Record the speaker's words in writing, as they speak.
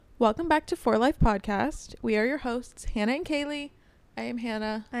Welcome back to For Life Podcast. We are your hosts, Hannah and Kaylee. I am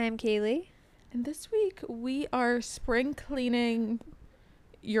Hannah. I am Kaylee. And this week we are spring cleaning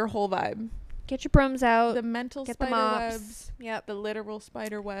your whole vibe. Get your brooms out. The mental Get spider the mops. webs. Yep. The literal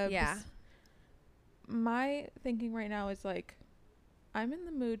spider webs. Yeah. My thinking right now is like, I'm in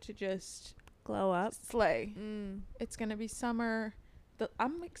the mood to just Glow up. slay. Mm. It's going to be summer.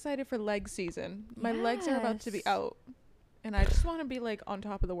 I'm excited for leg season. My legs are about to be Yes. out. And I just want to be like on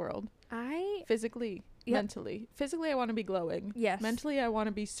top of the world. Physically, Yep. mentally. Physically, I want to be glowing. Yes. Mentally, I want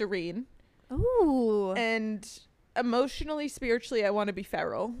to be serene. Ooh. And emotionally, spiritually, I want to be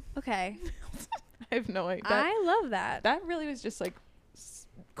feral. Okay. I have no idea. I love that. That really was just like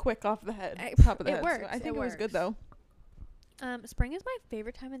quick off the head. Top of the It head. works. So I think it was good works. though. Spring is my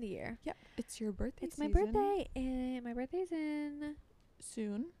favorite time of the year. Yep. It's your birthday It's season. my birthday, and my birthday's in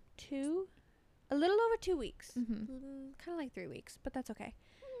Soon. a little over 2 weeks. Mm-hmm. Kind of like 3 weeks, but that's okay.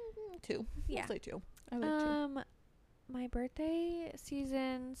 2. Yeah. I'll say 2. I like 2. My birthday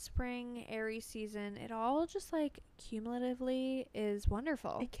season, spring, Aries season, it all just like cumulatively is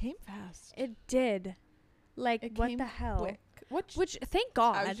wonderful. It came fast. It did. Like, It what came the hell? quick. Which, thank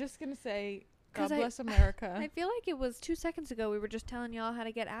God. I was just going to say, God 'Cause bless America. I feel like it was 2 seconds ago we were just telling y'all how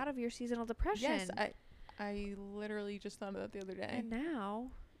to get out of your seasonal depression. Yes, I literally just thought of that the other day. And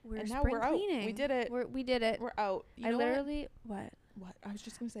now we're And now spring we're out. cleaning. We did it. We did it. We're out. You I know literally what? what? I was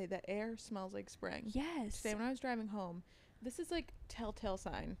just going to say, the air smells like spring. Yes. Today when I was driving home, this is like telltale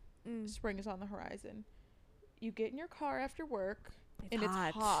sign. Mm. Spring is on the horizon. You get in your car after work and hot.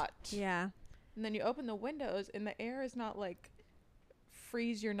 it's hot. Yeah. And then you open the windows and the air is not like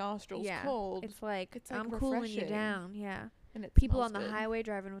freeze your nostrils Yeah. cold. It's like It's, like, I'm cooling you refreshing. down. Yeah. And it People smells on the good. highway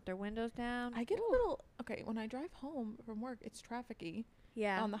driving with their windows down. I get Ooh. a little when I drive home from work, it's trafficy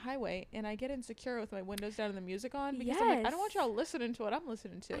Yeah. on the highway, and I get insecure with my windows down and the music on because I'm like, I don't want Yes. y'all listening to what I'm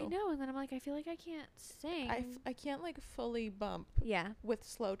listening to. I know, and then I'm like, I feel like I can't sing. I can't like fully bump yeah. with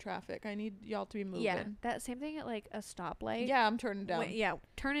slow traffic. I need y'all to be moving. Yeah. That same thing at like a stoplight. Yeah, I'm turning down. Yeah.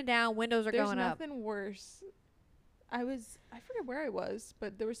 Turn it down. Windows are There's going up. nothing worse. I forget where I was,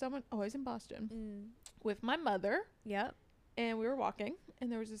 but there was someone. Oh, I was in Boston with my mother, Yep. and we were walking,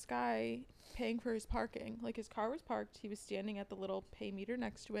 and there was this guy paying for his parking. Like, his car was parked. He was standing at the little pay meter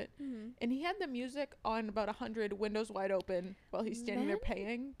next to it, and he had the music on about 100, windows wide open, while he's standing there Men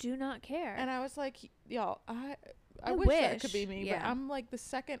paying. Do not care. And I was like, y'all, I I wish that could wish, be me, yeah. but I'm like, the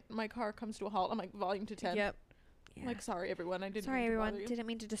second my car comes to a halt, I'm like, volume to 10. Yep. I'm like, sorry, everyone. I didn't Sorry, mean to everyone. bother you. Didn't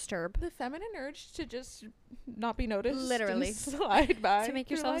mean to disturb. The feminine urge to just not be noticed. Literally. And slide by. To make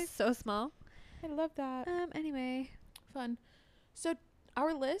through yourself life. so small. I love that. Anyway. Fun. So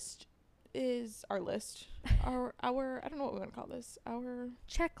our list is our list. our I don't know what we want to call this. Our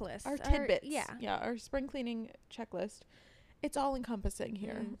Checklist. tidbits. Yeah. Yeah, our spring cleaning checklist. It's all encompassing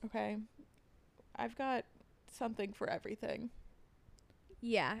here, okay? I've got something for everything.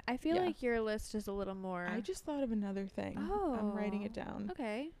 Yeah. I feel Yeah. like your list is a little more. I just thought of another thing. I'm writing it down.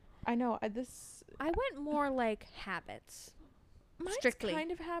 Okay. I know. I went more like habits. Mine's Strictly.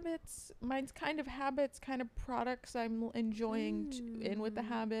 kind of habits. Mine's kind of habits, kind of products I'm enjoying in with the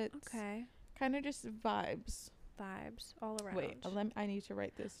habits. Okay. Kind of just vibes. Vibes all around. Wait, I need to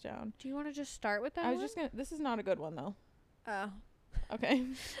write this down. Do you want to just start with that? I was just gonna. This is not a good one though. Oh. Okay.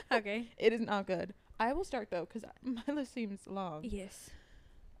 Okay. It is not good. I will start though, because my list seems long. Yes.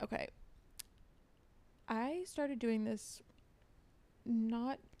 Okay. I started doing this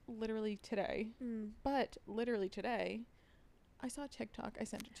not literally today, but literally today. I saw TikTok. I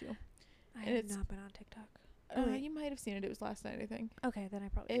sent it to you. I And have it's- not been on TikTok. Oh, wait. You might have seen it. It was last night, I think. Okay, then I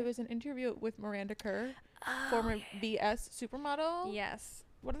probably. It was an interview with Miranda Kerr, Oh, former BS supermodel. Yes.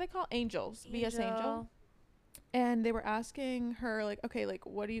 What do they call Angels? BS Angel. And they were asking her, like, okay, like,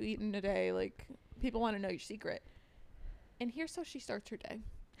 what are you eating today? Like, people want to know your secret. And here's how she starts her day: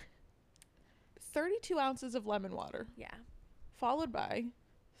 32 ounces of lemon water, Yeah. followed by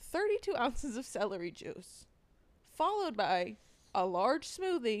 32 ounces of celery juice, followed by a large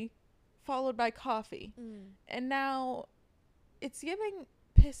smoothie, followed by coffee. And now it's giving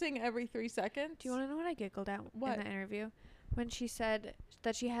pissing every 3 seconds. Do you want to know what I giggled at What? in the interview? When she said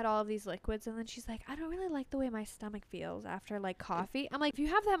that she had all of these liquids, and then she's like, I don't really like the way my stomach feels after like coffee. I'm like, if you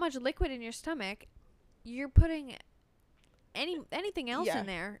have that much liquid in your stomach, you're putting anything else Yeah. in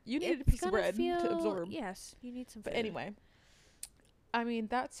there. You need a It's piece of gonna bread to feel- absorb. Yes, you need some But food. anyway, I mean,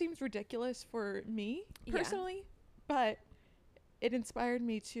 that seems ridiculous for me Yeah. personally, but it inspired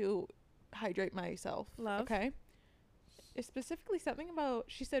me to hydrate myself. Love. Okay. It's specifically something about,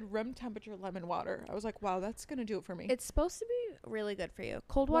 she said room temperature lemon water. I was like, wow, that's going to do it for me. It's supposed to be really good for you.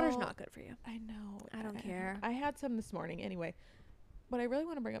 Cold water's Well, not good for you. I know. I don't care. I had some this morning anyway. what I really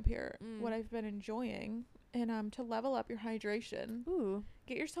want to bring up here, what Mm. I've been enjoying, and to level up your hydration, Ooh.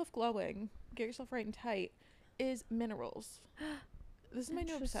 get yourself glowing, get yourself right and tight, is minerals. This is my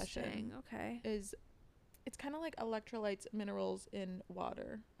new obsession. Interesting. Okay. Is it's kind of like electrolytes, minerals in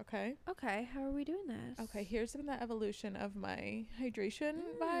water. Okay. Okay. How are we doing this? Okay. Here's some of the evolution of my hydration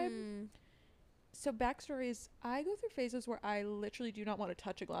vibe. Mm. So backstory is I go through phases where I literally do not want to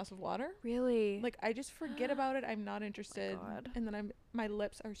touch a glass of water. Really? Like I just forget about it. I'm not interested. God. And then my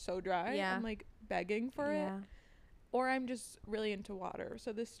lips are so dry. Yeah. I'm like begging for it. Yeah. Or I'm just really into water.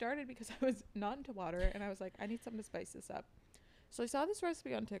 So this started because I was not into water and I was like, I need something to spice this up. So I saw this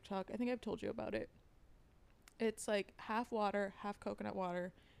recipe on TikTok. I think I've told you about it. It's like half water, half coconut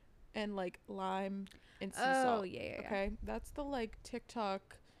water, and like lime and sea Oh, salt. yeah. Okay. That's the like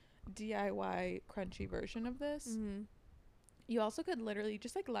TikTok DIY crunchy version of this. Mm-hmm. You also could literally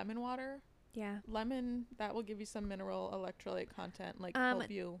just like lemon water. Yeah. Lemon, that will give you some mineral electrolyte content, like Um, help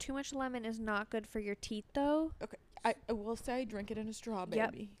you. Too much lemon is not good for your teeth, though. I will say drink it in a straw,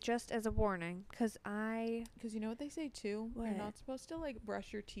 Yep. baby. Just as a warning, because Because you know what they say too? What? You're not supposed to like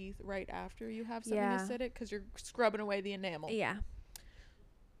brush your teeth right after you have something Yeah. acidic because you're scrubbing away the enamel. Yeah.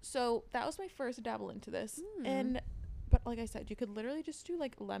 So that was my first dabble into this. Mm. But like I said, you could literally just do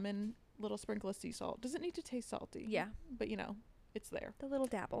like lemon, little sprinkle of sea salt. Doesn't need to taste salty. Yeah. But you know, it's there. The little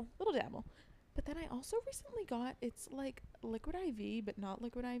dabble. Little dabble. But then I also recently got, it's like liquid IV, but not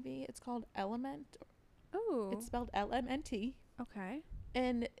liquid IV. It's called Element. Oh. It's spelled LMNT. Okay.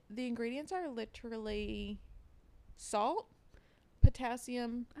 And the ingredients are literally salt,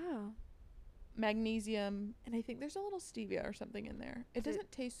 potassium, Oh. magnesium, and I think there's a little stevia or something in there. It Is it-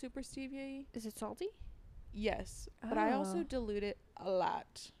 doesn't taste super stevia-y. Is it salty? Yes, but I also Oh. dilute it a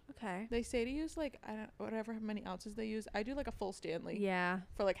lot. Okay. They say to use like I don't whatever how many ounces they use. I do like a full Stanley Yeah.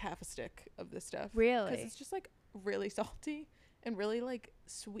 for like half a stick of this stuff. Really? Because it's just like really salty and really like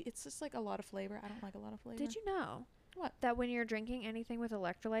sweet. It's just like a lot of flavor. I don't like a lot of flavor. Did you know What? that when you're drinking anything with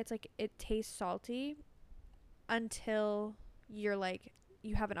electrolytes, like it tastes salty until you're like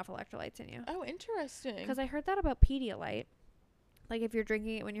you have enough electrolytes in you? Oh, interesting. Because I heard that about Pedialyte. Like if you're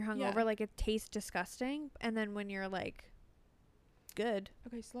drinking it when you're hungover, Yeah. like it tastes disgusting, and then when you're like good,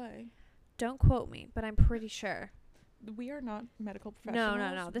 Okay, slay. don't quote me, but I'm pretty sure. We are not medical professionals.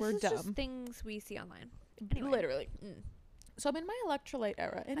 No. This We're is dumb. just things we see online. Anyway. Literally. Mm. So I'm in my electrolyte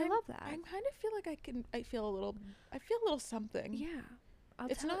era, and I love that. I kind of feel like I feel a little something. Yeah.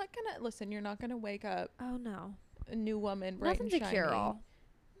 It's not gonna listen. You're not gonna wake up Oh no. a new woman, bright Nothing's and a shiny. cure all.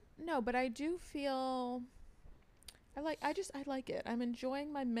 No, but I do feel. I like it. I'm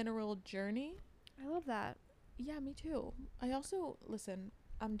enjoying my mineral journey. I love that. Yeah, me too. I also listen.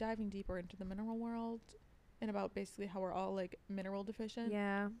 I'm diving deeper into the mineral world, and about basically how we're all like mineral deficient.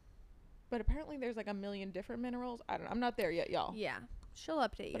 Yeah. But apparently there's like a million different minerals. I don't know. I'm not there yet, y'all. Yeah. She'll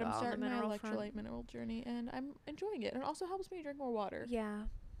update you But I'm all on the starting my mineral electrolyte front. mineral journey, and I'm enjoying it. And it also helps me drink more water. Yeah.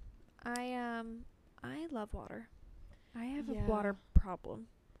 I love water. I have Yeah. a water problem.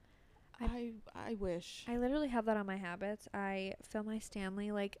 I wish. I literally have that on my habits. I fill my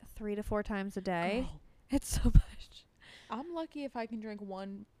Stanley like 3 to 4 times a day. Girl, It's so much. I'm lucky if I can drink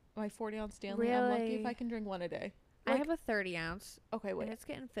my 40-ounce Stanley. I'm lucky if Really? I can drink one a day. I Like- have a 30 ounce Okay, and wait. it's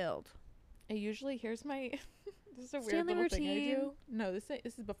getting filled. I usually here's my. This is a weird Stanley little thing I routine. do. No, this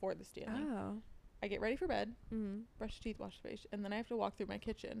is before the Stanley. Oh. I get ready for bed, Mm. brush your teeth, wash your face, and then I have to walk through my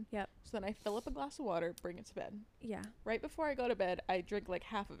kitchen. Yep. So then I fill up a glass of water, bring it to bed. Yeah. Right before I go to bed, I drink like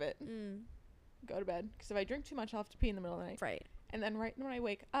half of it. Mm. Go to bed because if I drink too much, I'll have to pee in the middle of the night. Right. And then right when I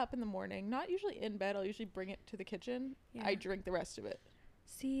wake up in the morning, not usually in bed, I'll usually bring it to the kitchen. Yeah. I drink the rest of it.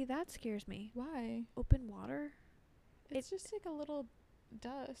 See, that scares me. Why? Open water? It's just like a little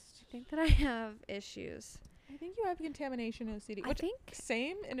dust. I think that I have issues. I think you have contamination OCD. I Which think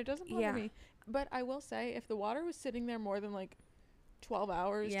same, and it doesn't bother Yeah. me. But I will say, if the water was sitting there more than like 12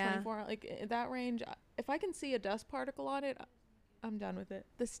 hours, Yeah. 24 hours, like in that range, if I can see a dust particle on it, I'm done with it.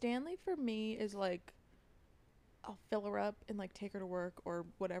 The Stanley for me is like, I'll fill her up and like take her to work or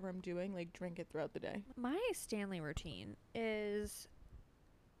whatever I'm doing, like drink it throughout the day. my Stanley routine is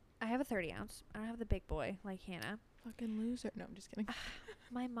I have a 30 ounce. I don't have the big boy like Hannah. Fucking loser. No, I'm just kidding.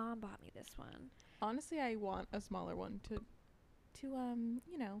 My mom bought me this one. Honestly, I want a smaller one to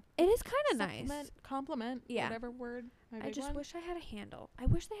you know, It is kind of nice. compliment, Yeah. whatever word. My I big just one. wish I had a handle. I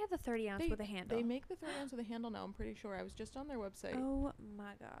wish they had the 30 ounce with a handle. They make the 30 ounce with a handle now. I'm pretty sure. I was just on their website. Oh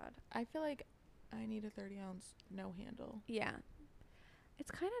my god. I feel like I need a 30 ounce no handle. Yeah. It's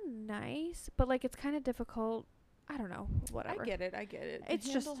kind of nice, but like it's kind of difficult. I don't know. Whatever. I get it. The It's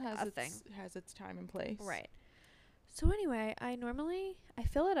just handle has a its, thing. has its time and place. Right. So anyway, I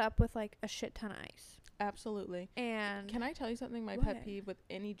fill it up with like a shit ton of ice. Absolutely. And Can I tell you something? My What? pet peeve with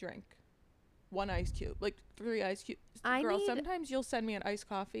any drink. 1 ice cube. Like 3 ice cubes. I Girl, need- sometimes you'll send me an iced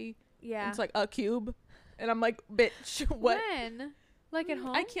coffee. yeah. And it's like a cube. And I'm like, bitch, what? When? Like at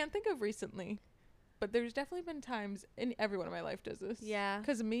home? I can't think of recently. But there's definitely been times, and everyone in my life does this. Yeah.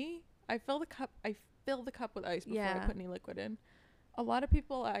 Because me, I fill the cup with ice before I Yeah. put any liquid in. A lot of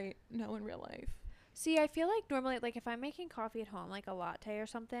people I know in real life. See, I feel like normally, like if I'm making coffee at home, like a latte or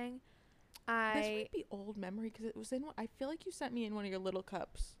something, This might be old memory because it was in. I feel like you sent me in one of your little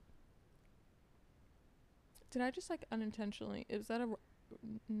cups. Did I just like unintentionally? Is that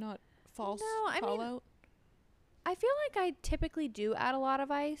not false No, I call mean- out? I feel like I typically do add a lot of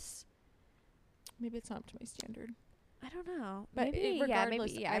ice. Maybe it's not up to my standard. I don't know. But maybe,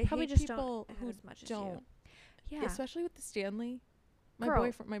 regardless, yeah. I I probably hate just people don't who add as much as don't. you. Yeah. Especially with the Stanley. My Girl.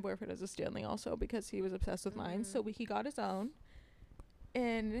 boyfriend has a Stanley also because he was obsessed with mine. So he got his own.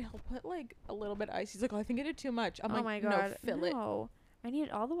 And he'll put like a little bit of ice. He's like, oh, I think I did too much. I'm oh like, my god. no, fill it. No. I need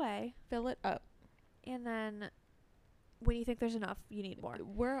it all the way. Fill it up. And then when you think there's enough, you need more.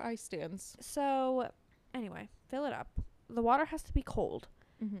 Where are ice stands? So, anyway, fill it up. The water has to be cold.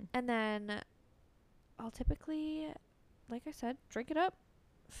 Mm-hmm. And then I'll typically, like I said, drink it up,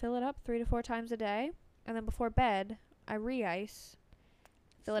 fill it up 3 to 4 times a day. And then before bed, I re-ice,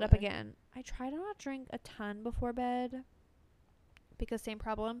 fill it up Slay. again. I try to not drink a ton before bed because same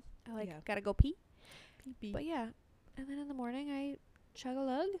problem. I Yeah. gotta go pee. Pee. But yeah. And then in the morning, I chug a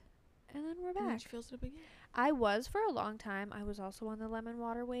lug and then we're And then back. she fills it up again. I was for a long time. I was also on the lemon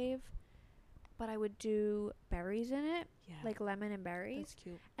water wave. But I would do berries in it, Yeah. like lemon and berries. That's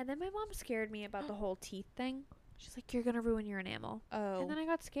cute. And then my mom scared me about the whole teeth thing. She's like, you're going to ruin your enamel. Oh. And then I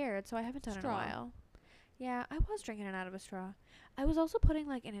got scared, so I haven't done Straw. it in a while. Yeah, I was drinking it out of a straw. I was also putting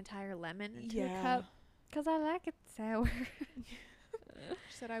like an entire lemon into a cup because I like it sour.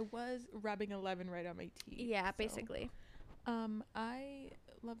 She said I was rubbing a lemon right on my teeth. Yeah, so. basically. I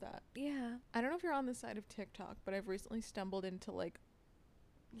love that. Yeah. I don't know if you're on the side of TikTok, but I've recently stumbled into like,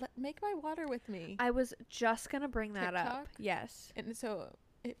 make my water with me. I was just going to bring that up. TikTok? Yes. And so,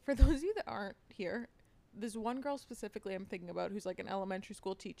 for those of you that aren't here, there's one girl specifically I'm thinking about who's like an elementary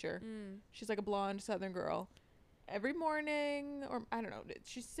school teacher. She's like a blonde Southern girl. Every morning, or I don't know,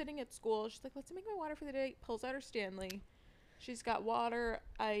 she's sitting at school. She's like, let's make my water for the day. Pulls out her Stanley. She's got water,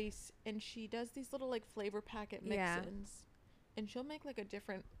 ice, and she does these little like flavor packet Yeah. mix-ins. And she'll make like a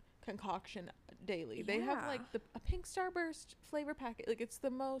different concoction daily. They have Yeah. like a pink starburst flavor packet. Like it's the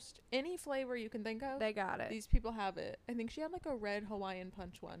most, any flavor you can think of. They got it. These people have it. I think she had like a red Hawaiian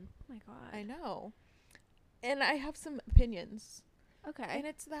punch one. Oh my God. I know. And I have some opinions. Okay. And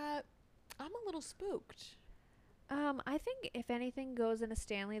it's that I'm a little spooked. I think if anything goes in a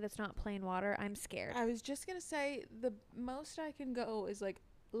Stanley that's not plain water, I'm scared. I was just going to say the most I can go is like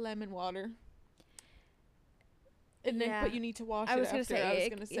lemon water. And then, Yeah. but you need to wash I it was gonna after. say I was it,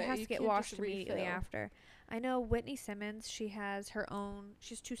 going to it say has you to get can't washed just immediately refill. after. I know Whitney Simmons. She has her own.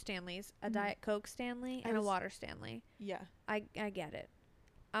 She's 2 Stanleys: a Mhm. Diet Coke Stanley I and a was- water Stanley. Yeah. I get it.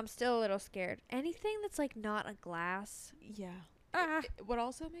 I'm still a little scared. Anything that's like not a glass. Yeah. Ah. What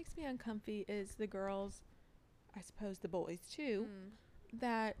also makes me uncomfy is the girls, I suppose the boys too,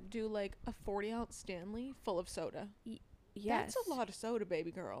 that do like a 40-ounce Stanley full of soda. Yes. That's a lot of soda,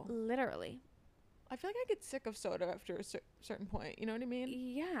 baby girl. Literally. I feel like I get sick of soda after a certain point. You know what I mean?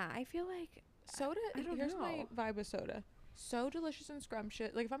 Yeah. I feel like. Soda, I don't here's my know. vibe with soda. So delicious and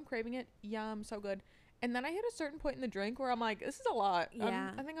scrumptious. Like if I'm craving it, yum, so good. And then I hit a certain point in the drink where I'm like, this is a lot.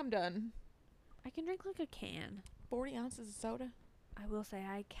 Yeah. I think I'm done. I can drink like a can. 40 ounces of soda. I will say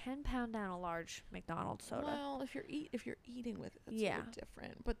I can pound down a large McDonald's soda. Well, if you're eating with it, it's a Yeah. little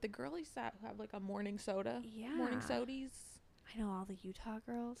different. But the girlies that have like a morning soda, Yeah. morning sodies, I know all the Utah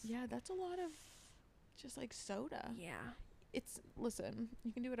girls. yeah, that's a lot of just like soda. Yeah. Listen,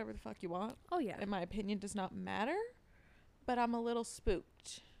 you can do whatever the fuck you want. Oh yeah. In my opinion, does not matter. But I'm a little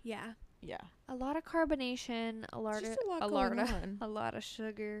spooked. Yeah. Yeah. A lot of carbonation, a lot Just of a lot going of on. a lot of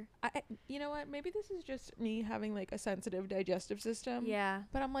sugar. You know what? Maybe this is just me having like a sensitive digestive system. Yeah.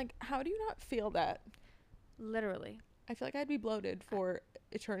 But I'm like, how do you not feel that? Literally. I feel like I'd be bloated for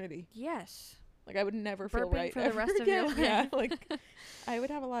eternity. Yes. Like I would never feel Burping right for the ever rest of your again. Yeah, life. like I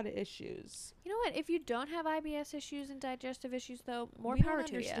would have a lot of issues. You know what? If you don't have IBS issues and digestive issues, though, more We power don't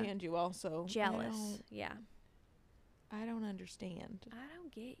to you. understand you. Also, Jealous. Yeah. I don't understand. I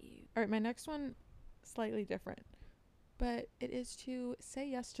don't get you. All right, my next one, slightly different, but it is to say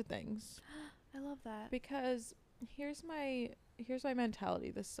yes to things I love that. because here's my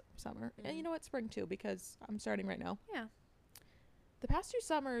mentality this summer, and you know what, spring too, because I'm starting right now. Yeah. The past 2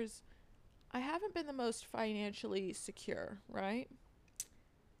 summers, I haven't been the most financially secure, right?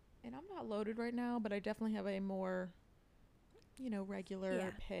 and I'm not loaded right now, but I definitely have a more, regular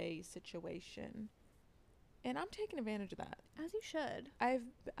Yeah. pay situation. And I'm taking advantage of that. As you should.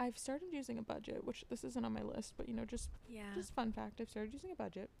 I've started using a budget, which this isn't on my list, but just Yeah. just fun fact, I've started using a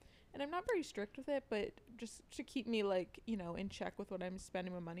budget. And I'm not very strict with it, but just to keep me in check with what I'm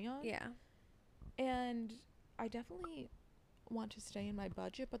spending my money on. Yeah. And I definitely want to stay in my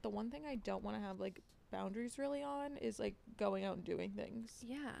budget, but the one thing I don't want to have boundaries really on is going out and doing things.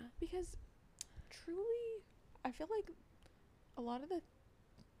 Yeah. Because truly, I feel like a lot of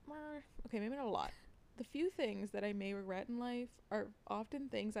okay, maybe not a lot. The few things that I may regret in life are often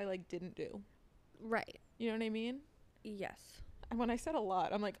things I didn't do. Right. You know what I mean? Yes. And when I said a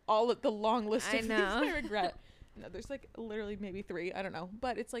lot, I'm all of the long list of I things know. I regret. No, there's literally maybe 3. I don't know.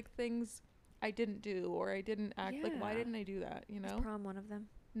 But it's things I didn't do or I didn't act. Why Yeah. didn't I do that? Was prom one of them?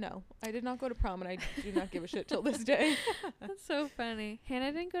 No, I did not go to prom, and I do not give a shit till this day. That's so funny.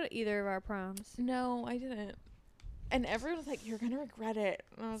 Hannah didn't go to either of our proms. No, I didn't. And everyone was like, "You're gonna regret it."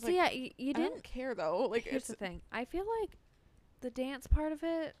 And I was So like, yeah, you "I didn't. don't care though." Here's the thing. I feel like the dance part of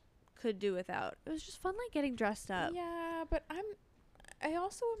it could do without. It was just fun, getting dressed up. Yeah, but I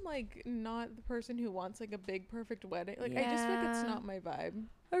also am not the person who wants a big perfect wedding. I just feel it's Yeah. not my vibe.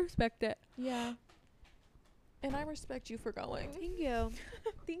 I respect it. Yeah. And I respect you for going. Thank you.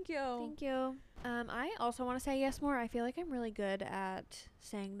 Thank you. Thank you. I also want to say yes more. I feel like I'm really good at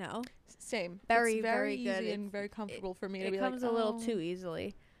saying no. Same. Very, it's very easy good. and very comfortable for me to It be comes like, a little "Oh." too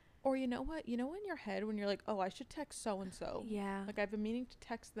easily. Or you know what? You know in your head when you're like, "Oh, I should text so and so." Yeah. I've been meaning to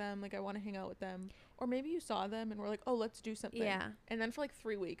text them. I want to hang out with them. Or maybe you saw them and were like, "Oh, let's do something." Yeah. And then for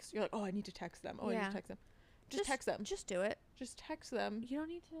 3 weeks, you're like, "Oh, I need to text them. Oh, I need Yeah. to text them." Just text them. Just do it. Just text them. You don't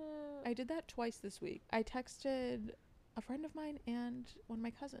need to. I did that twice this week. I texted a friend of mine and one of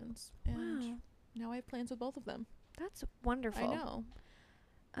my cousins. And Wow. now I have plans with both of them. That's wonderful. I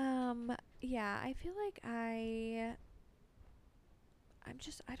know. Yeah, I feel like I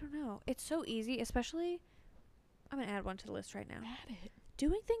don't know. It's so easy, especially I'm going to add one to the list right now. Add it.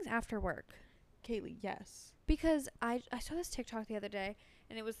 Doing things after work. Kaylee, yes. Because I saw this TikTok the other day,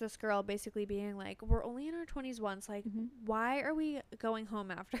 and it was this girl basically being like, we're only in our 20s once. Why are we going home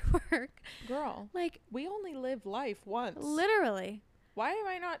after work? Girl, we only live life once. Literally. Why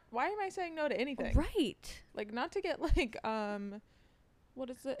am I saying no to anything? Right. Not to get what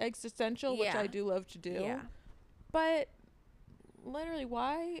is it, existential, which Yeah. I do love to do. Yeah. But literally,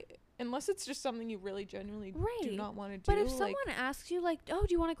 why, unless it's just something you really genuinely do Right. not want to do. But if someone asks you, oh, do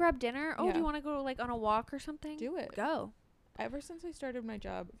you want to grab dinner? Oh, do Yeah. you want to go, on a walk or something? do it. Go. Ever since I started my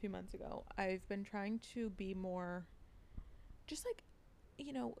job a few months ago, I've been trying to be more just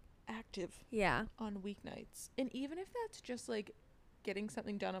active Yeah. on weeknights. And even if that's just getting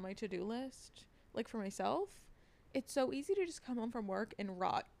something done on my to-do list, for myself, it's so easy to just come home from work and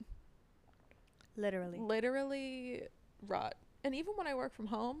rot. Literally rot. And even when I work from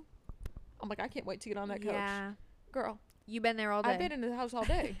home, I'm like, I can't wait to get on that couch. Yeah. Girl, You've been there all day. I've been in the house all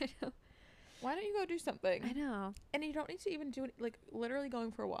day. I know. Why don't you go do something? I know. And you don't need to even do it, literally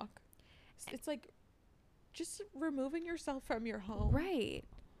going for a walk. It's just removing yourself from your home. Right.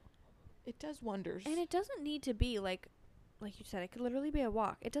 It does wonders. And it doesn't need to be like you said, it could literally be a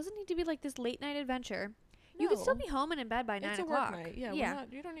walk. It doesn't need to be this late night adventure. You could still No. be home and in bed by 9 It's o'clock. a work night. Yeah. Yeah.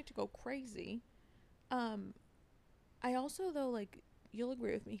 You don't need to go crazy. I also, though, you'll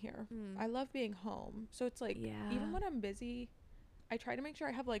agree with me here. I love being home. So it's Yeah. even when I'm busy, I try to make sure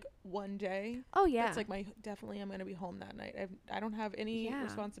I have one day. Oh yeah. That's definitely I'm going to be home that night. I don't have any Yeah.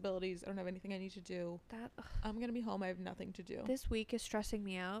 responsibilities. I don't have anything I need to do. I'm going to be home. I have nothing to do. This week is stressing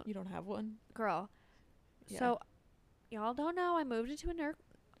me out. You don't have one? Girl. Yeah. So y'all don't know I moved into a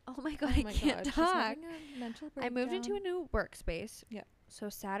Oh my god, Oh I my can't God, she's talk. having a mental I moved into a breakdown. new workspace. Yeah. So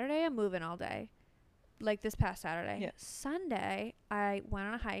Saturday I'm moving all day. This past Saturday. Yeah. Sunday I went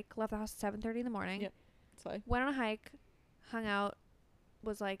on a hike, left the house at 7:30 in the morning. Yep. It's like, Went on a hike, hung out,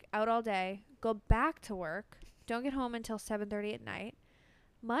 was out all day, go back to work, don't get home until 7:30 at night.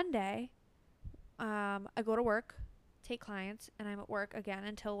 Monday, I go to work, take clients, and I'm at work again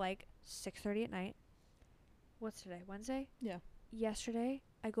until 6:30 at night. What's today? Wednesday? yeah. Yesterday,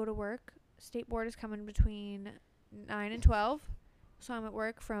 I go to work. State board is coming between 9 and 12. So I'm at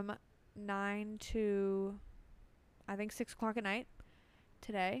work from 9 to, I think, 6 o'clock at night.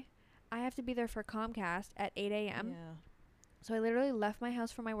 Today, I have to be there for Comcast at 8 a.m. Yeah. So I literally left my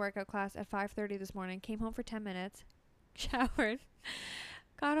house for my workout class at 5:30 this morning, came home for 10 minutes, showered,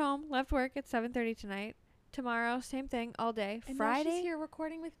 got home, left work at 7:30 tonight. Tomorrow, same thing, all day. And now Friday, she's here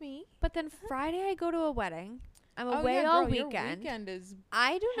recording with me. but then Friday I go to a wedding. I'm Oh, away yeah, all girl, your weekend. weekend is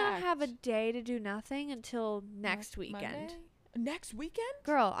I do not have a packed. day to do nothing until next weekend. Monday? Next weekend?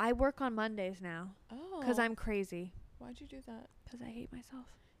 Girl, I work on Mondays now Oh. because I'm crazy. Why'd you do that? Because I hate myself.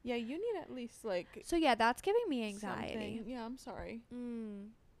 Yeah, you need at least like So yeah, that's giving me anxiety. something. Yeah, I'm sorry. Mm.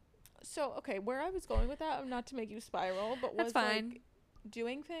 So, okay, where I was going with that, not to make you spiral, but That's was fine. like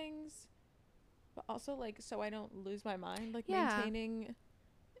doing things, but also like so I don't lose my mind, like Yeah. maintaining.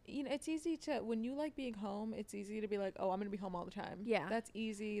 You know, it's easy to when you like being home. It's easy to be like, oh, I'm gonna be home all the time. Yeah. That's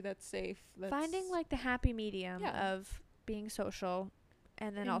easy. That's safe. That's Finding like the happy medium Yeah. of being social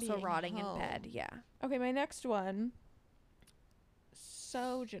and then And also being rotting in bed. home. Yeah. Okay, my next one.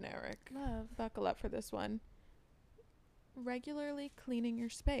 So generic. Love. Buckle up for this one. Regularly cleaning your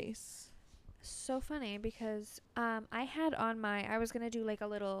space. So funny because I had on I was going to do like a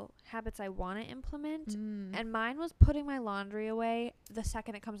little habits I want to implement and mine was putting my laundry away the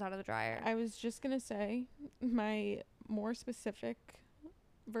second it comes out of the dryer. I was just gonna say my more specific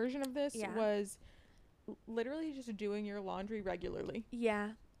version of this Yeah. was literally just doing your laundry regularly,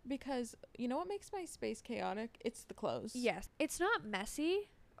 Yeah. because you know what makes my space chaotic? It's the clothes. Yes. It's not messy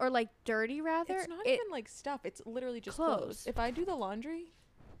or like dirty rather. It's not even like stuff. It's literally just Clothes. clothes. If I do the laundry,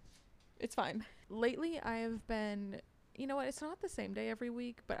 it's fine. Lately, I have been, you know what? It's not the same day every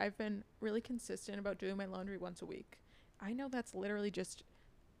week, but I've been really consistent about doing my laundry once a week. I know that's literally just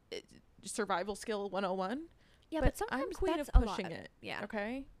survival skill 101. Yeah, but but sometimes I'm queen that's of a pushing lot. it. Yeah.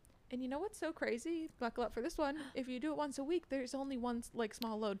 Okay. And you know what's so crazy? Buckle up for this one. If you do it once a week, there's only one like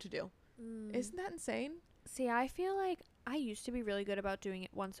small load to do. Isn't that insane? See, I feel like I used to be really good about doing it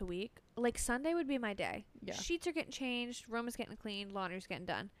once a week. Like Sunday would be my day. Yeah. Sheets are getting changed, room is getting cleaned, laundry's getting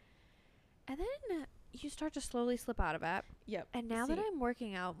done. And then you start to slowly slip out of it. Yep. And now that See, I'm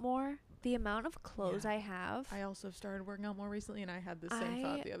working out more, the amount of clothes Yeah. I have I also started working out more recently, and I had the same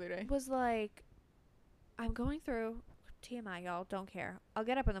thought the other day. was like, I'm going through TMI, y'all. Don't care. I'll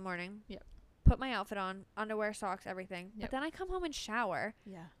get up in the morning. Yep. Put my outfit on, underwear, socks, everything. Yep. But then I come home and shower.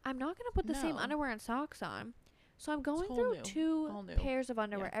 Yeah. I'm not going to put the same No. underwear and socks on. So I'm going whole through new. All two new. pairs of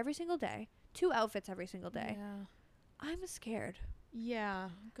underwear Yeah. every single day, 2 outfits every single day. Yeah. I'm scared. Yeah.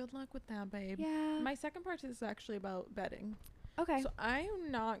 Good luck with that, babe. Yeah. My second part to this is actually about bedding. Okay. So I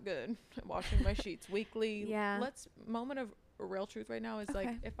am not good at washing my sheets weekly. Yeah. Moment of real truth right now is like,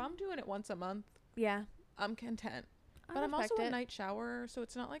 Okay. if I'm doing it once a month, Yeah. I'm content. I But I'm also respect a it. night shower, so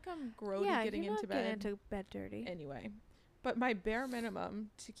it's not like I'm grody Yeah, getting you're into not getting bed. into bed dirty. Anyway. But my bare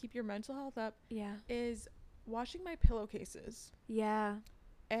minimum to keep your mental health up Yeah. is washing my pillowcases. Yeah.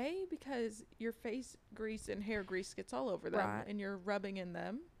 A, because your face grease and hair grease gets all over them Right. and you're rubbing in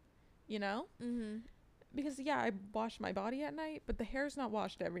them, you know? Mm-hmm. Because, yeah, I wash my body at night, but the hair's not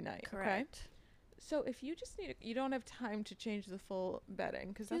washed every night. Okay? Correct. So if you just you don't have time to change the full bedding,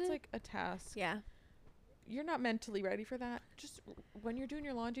 because Do that's they- like a task. Yeah. You're not mentally ready for that. Just when you're doing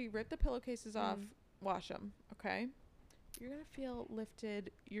your laundry, rip the pillowcases off, wash them, okay? You're going to feel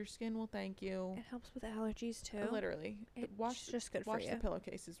lifted. Your skin will thank you. It helps with allergies too. Literally. It's just good for Wash you. the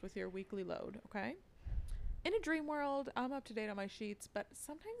pillowcases with your weekly load, okay? In a dream world, I'm up to date on my sheets, but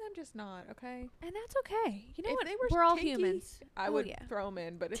sometimes I'm just not, okay? And that's okay. You know If what? they were We're all kinky, humans. I Oh, would yeah. throw them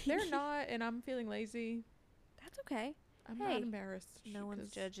in, but if they're not and I'm feeling lazy, That's okay. I'm Hey, not embarrassed. No one's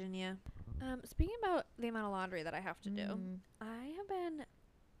 'cause- judging you. Speaking about the amount of laundry that I have to do, Mm. I have been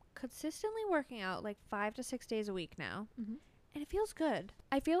consistently working out like 5 to 6 days a week now, Mhm. and it feels good.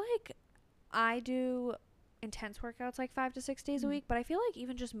 I feel like I do intense workouts like 5 to 6 days a Mhm. week, but I feel like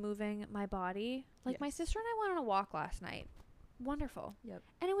even just moving my body, like my Yes. sister and I went on a walk last night. Wonderful. Yep.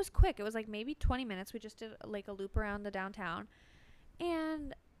 And it was quick. It was like maybe 20 minutes. We just did like a loop around the downtown,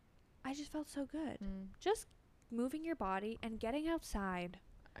 and I just felt so good. Mm. Just moving your body and getting outside.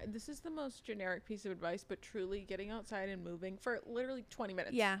 This is the most generic piece of advice, but truly getting outside and moving for literally 20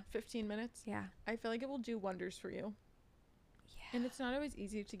 minutes. Yeah. 15 minutes. Yeah. I feel like it will do wonders for you. Yeah. And it's not always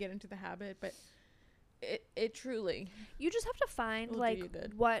easy to get into the habit, but it truly You just have to find will do like you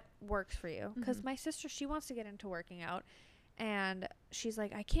good. what works for you. Because Mhm. my sister, she wants to get into working out, and she's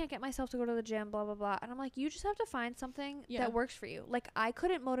like, I can't get myself to go to the gym, blah blah blah. And I'm like, you just have to find something Yeah. that works for you. Like I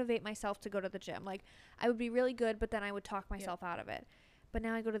couldn't motivate myself to go to the gym. Like I would be really good, but then I would talk myself out of it. But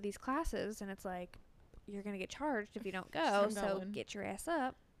now I go to these classes, and it's like, you're gonna get charged if you don't go. Start So going. get your ass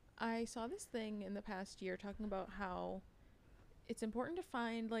up. I saw this thing in the past year talking about how it's important to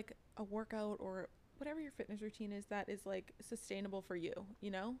find like a workout or whatever your fitness routine is that is like sustainable for you,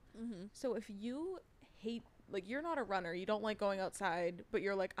 you know? Mm-hmm. So if you hate, like you're not a runner, you don't like going outside, but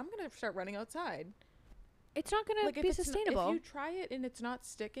you're like, I'm going to start running outside. It's not gonna Like if be it's sustainable. if you try it and it's not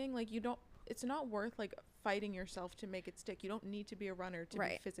sticking, like it's not worth like fighting yourself to make it stick. You don't need to be a runner to be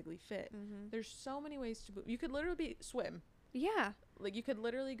Right. physically fit. Mm-hmm. There's so many ways to, you could literally swim. Yeah. Like you could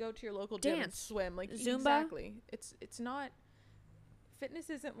literally go to your local gym and Dance. swim. Like Zumba. exactly. It's not fitness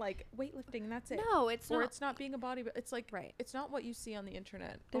isn't like weightlifting and that's it. No, it's Or not. it's not being a body, but it's like Right. it's not what you see on the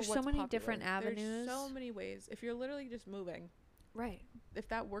internet. There's or so what's many popular. different avenues. There's so many ways. If you're literally just moving, Right. if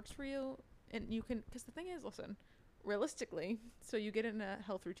that works for you, and you can, because the thing is, listen, realistically, so you get in a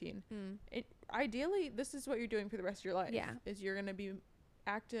health routine. Ideally, this is what you're doing for the rest of your life. Yeah. Is you're gonna be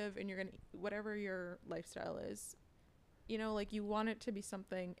active and you're gonna whatever your lifestyle is. You know, like you want it to be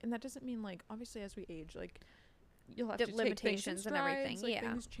something, and that doesn't mean like obviously as we age, like you'll have The to take things in limitations and everything, strides, like yeah.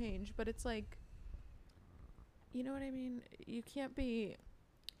 things change, but it's like, you know what I mean? You can't be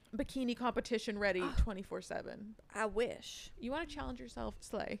bikini competition ready 24/7. I wish. You want to challenge yourself,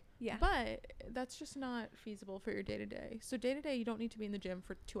 slay. Yeah. But that's just not feasible for your day to day. So day to day, you don't need to be in the gym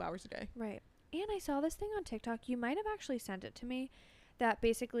for 2 hours a day. Right. And I saw this thing on TikTok. You might have actually sent it to me. That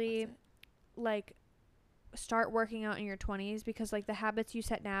basically, What's it? like, start working out in your 20s because, like, the habits you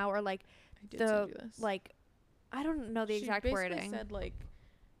set now are, like, I did the, send you this. like, I don't know the exact She basically wording. said, like,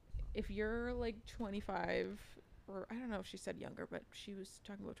 if you're, like, 25, or I don't know if she said younger, but she was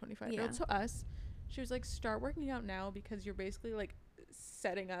talking about 25. Yeah. So us, she was like, start working out now because you're basically, like,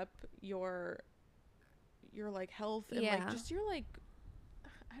 setting up your like, health and, Yeah. like, just your, like,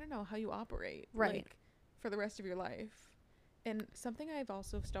 I don't know how you operate. Right. Like, for the rest of your life. And something I've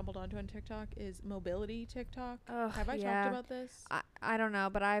also stumbled onto on TikTok is mobility TikTok. Ugh, Have I yeah. talked about this? I don't know,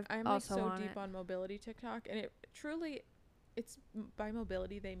 but I'm like also so on deep it. on mobility TikTok, and it truly, it's by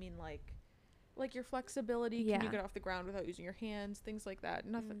mobility they mean like your flexibility. Can Yeah. you get off the ground without using your hands? Things like that.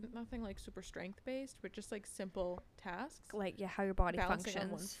 Nothing like super strength based, but just like simple tasks. Like, yeah, how your body Balancing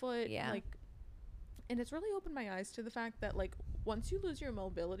functions. on one foot. Yeah. Like, and it's really opened my eyes to the fact that like once you lose your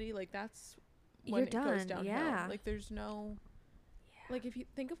mobility, like that's when You're it goes done, downhill. yeah. Like there's no. Like, if you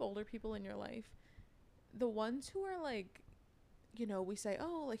think of older people in your life, the ones who are, like, you know, we say,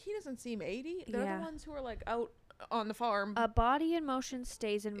 oh, like, he doesn't seem 80. They're Yeah. the ones who are, like, out on the farm. A body in motion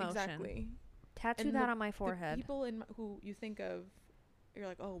stays in motion. Exactly. Tattoo And that the- on my The forehead. people who you think of, you're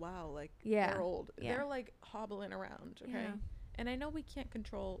like, oh, wow, like, Yeah. they're old. Yeah. They're, like, hobbling around, okay? Yeah. And I know we can't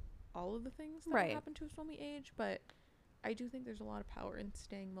control all of the things that Right. happen to us when we age, but I do think there's a lot of power in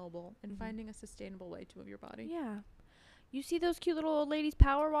staying mobile and Mhm. finding a sustainable way to move your body. Yeah. You see those cute little old ladies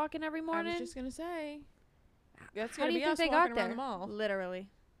power walking every I morning? was just going to say, that's How going do to you be think us they walking got around there? the mall. Literally.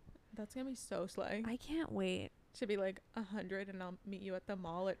 That's going to be so slay. I can't wait. To be like 100 and I'll meet you at the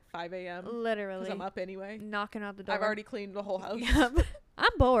mall at 5 a.m. Literally. because I'm up anyway. Knocking out the door. I've already cleaned the whole house. Yep.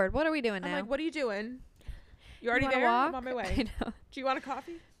 I'm bored. What are we doing I'm now? like, what are you doing? You already wanna there? walk? I'm on my way. I know. Do you want a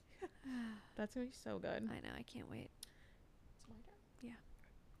coffee? That's going to be so good. I know. I can't wait. It's my turn. Yeah.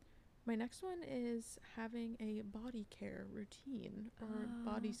 My next one is having a body care routine or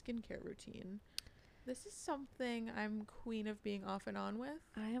body skincare routine. This is something I'm queen of being off and on with.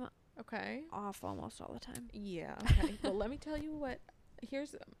 I am Okay. off almost all the time. Yeah. Okay. Well, let me tell you what.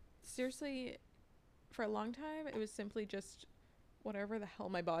 Here's seriously, for a long time, it was simply just whatever the hell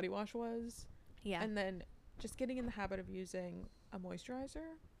my body wash was, Yeah. and then just getting in the habit of using a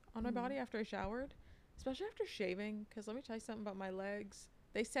moisturizer on my body after I showered, especially after shaving. Because let me tell you something about my legs.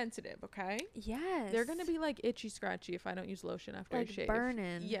 They sensitive. Okay. Yes. They're gonna be like itchy scratchy if I don't use lotion after like I shave.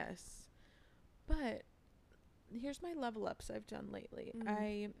 burning. Yes. But here's my level ups I've done lately.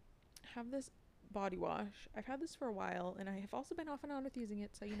 I have this body wash. I've had this for a while, and I have also been off and on with using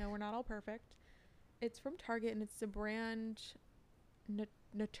it, so you know we're not all perfect. It's from Target, and it's the brand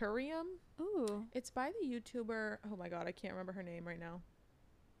Naturium. Ooh. It's by the YouTuber. Oh my god, I can't remember her name right now.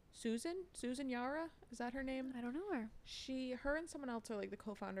 Susan Yara, is that her name? I don't know her. Her and someone else are like the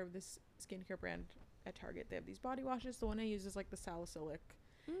co-founder of this skincare brand at Target. They have these body washes. The one I use is like the salicylic,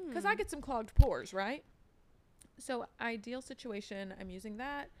 because I get some clogged pores, right? So ideal situation, I'm using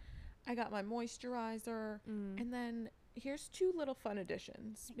that. I got my moisturizer, and then here's two little fun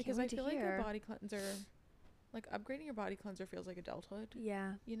additions, because I feel like your body cleanser, like upgrading your body cleanser feels like adulthood,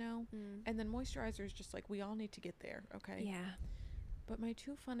 Yeah. you know? And then moisturizer is just like, we all need to get there, okay? Yeah. But my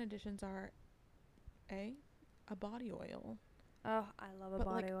two fun additions are a body oil. Oh, I love a But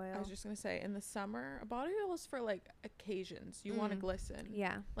body like, oil. I was just gonna say, in the summer, a body oil is for like occasions. You want to glisten.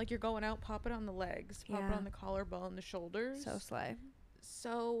 Yeah. Like you're going out, pop it on the legs, pop it Yeah. on the collarbone, the shoulders. So slay.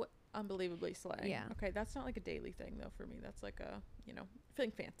 So unbelievably slay. Yeah. Okay, that's not like a daily thing though for me. That's like a, you know,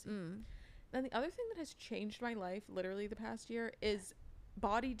 feeling fancy. Then the other thing that has changed my life literally the past year is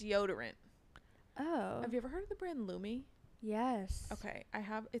body deodorant. Oh. Have you ever heard of the brand Lumi? Yes. Okay, I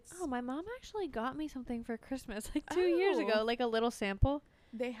have. It's Oh, my mom actually got me something for Christmas like 2 years ago, like a little sample.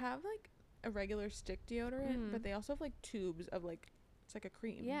 they have like a regular stick deodorant, but they also have like tubes of like, it's like a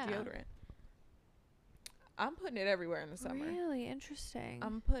cream deodorant. I'm putting it everywhere in the summer. Really interesting. I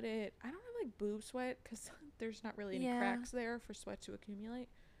don't have like boob sweat because there's not really any Yeah. cracks there for sweat to accumulate.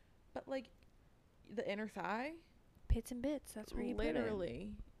 But like the inner thigh, Pits and bits. That's where you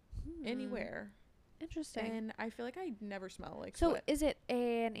literally put it. anywhere. Interesting. And I feel like I never smell like So sweat. is it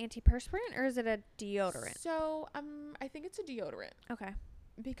an antiperspirant or is it a deodorant? So I think it's a deodorant Okay.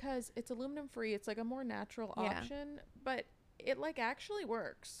 because it's aluminum free. It's like a more natural Yeah. option, but it like actually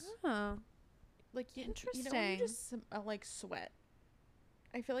works. Oh. Like you know when you Interesting. just like sweat.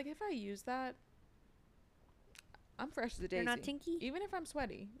 I feel like if I use that, I'm fresh as a daisy. You're not tinky? Even if I'm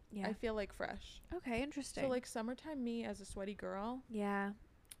sweaty, Yeah. I feel like fresh. Okay, interesting. So like summertime me as a sweaty girl, yeah.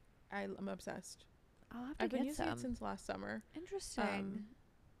 I'm obsessed. I'll have to I've been get using some. it since last summer. Interesting.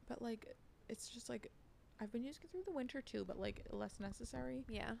 But like it's just like I've been using it through the winter too, but like less necessary.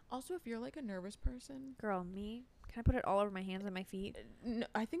 Yeah. Also, if you're like a nervous person, Girl, me? Can I put it all over my hands and my feet? no,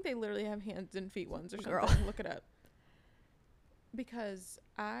 I think they literally have hands and feet ones or something. Girl. Look it up. Because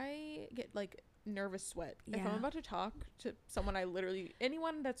I get like nervous sweat. If Yeah. I'm about to talk to someone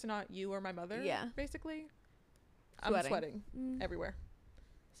anyone that's not you or my mother, Yeah. basically, Sweating. I'm sweating Mm. everywhere.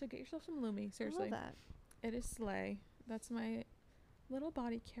 So get yourself some Lumi, seriously. I love that. It is slay. That's my little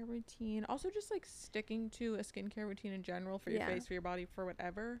body care routine. Also just like sticking to a skincare routine in general for your Yeah. face, for your body, for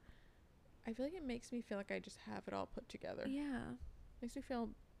whatever. I feel like it makes me feel like I just have it all put together. Yeah. Makes me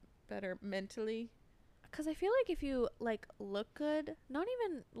feel better mentally. Because I feel like if you, like, look good, not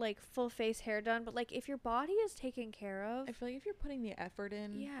even, like, full face hair done, but, like, if your body is taken care of, I feel like if you're putting the effort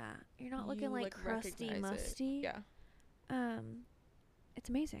in, yeah, you're not looking, you, like, crusty, recognize it. musty. Yeah. It's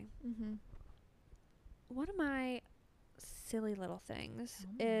amazing. Mm-hmm. One of my silly little things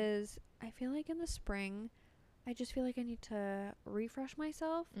Oh. is I feel like in the spring, I just feel like I need to refresh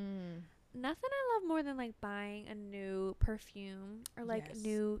myself. Nothing I love more than, like, buying a new perfume or, like, Yes.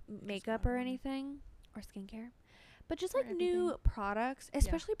 new makeup got or one. anything, or skincare. But just, For like, new everything. products,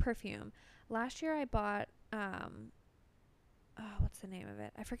 especially perfume. Last year I bought, what's the name of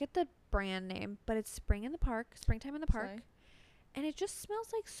it? I forget the brand name, but it's Springtime in the Park. Slay. And it just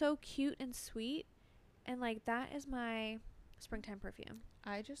smells, like, so cute and sweet. And, like, that is my springtime perfume.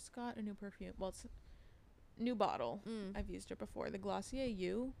 I just got a new perfume. Well, it's a new bottle. Mm. I've used it before. The Glossier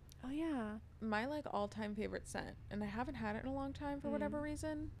You. Oh, yeah. My like all-time favorite scent, and I haven't had it in a long time for whatever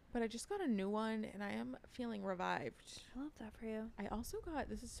reason, but I just got a new one and I am feeling revived. I love that for you. I also got,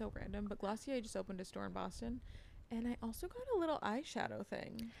 this is so random, but Glossier just opened a store in Boston, and I also got a little eyeshadow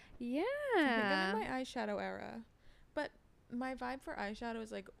thing. Yeah. I think I'm in my eyeshadow era, but my vibe for eyeshadow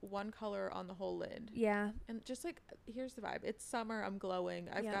is like one color on the whole lid. Yeah. And just like, here's the vibe. It's summer, I'm glowing.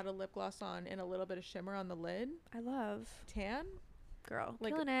 I've Yeah. got a lip gloss on and a little bit of shimmer on the lid. I love. Tan, Girl.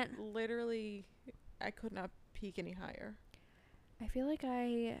 like Killing it. literally, I could not peak any higher. I feel like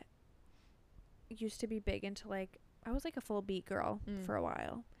I used to be big into, like, I was like a full beat girl for a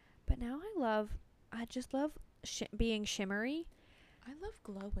while. But now I just love being shimmery. I love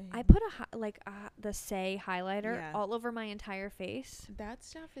glowing. I put the Say highlighter Yeah. all over my entire face. That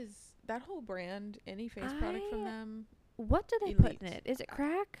stuff is, that whole brand, any face product from them, What do they put in Elite. it? Is it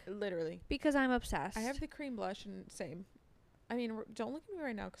crack? literally. Because I'm obsessed. I have the cream blush and same. I mean, don't look at me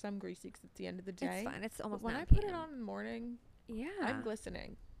right now because I'm greasy because it's the end of the day. It's fine. It's But almost when 9 I put it p.m. on in the morning, Yeah. I'm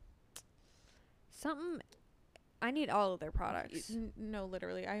glistening. Something. I need all of their products. No,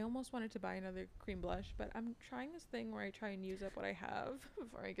 literally. I almost wanted to buy another cream blush, but I'm trying this thing where I try and use up what I have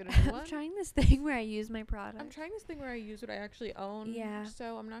before I get a new I'm one. trying this thing where I use my product. I'm trying this thing where I use what I actually own. Yeah.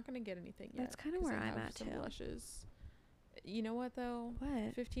 So I'm not going to get anything yet. That's kinda 'cause where I I'm have at, some too. blushes. You know what, though?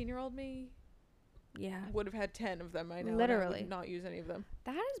 What? 15-year-old me Yeah. would have had 10 of them. I know. Literally. And I would not use any of them.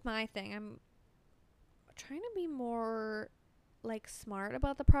 That is my thing. I'm trying to be more, like, smart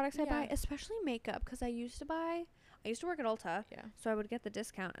about the products I buy, Yeah. especially makeup, because I used to work at Ulta, Yeah. so I would get the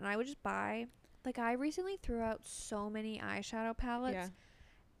discount, and I would just buy, like, I recently threw out so many eyeshadow palettes.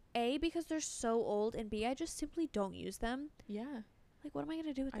 Yeah. A, because they're so old, and B, I just simply don't use them. Yeah. Like, what am I going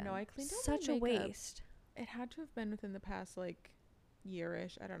to do with I them? know, I cleaned out my Such a makeup. waste. It had to have been within the past, like,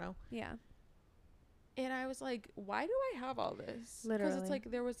 year-ish. I don't know. Yeah. And I was like, why do I have all this? Because Literally. it's like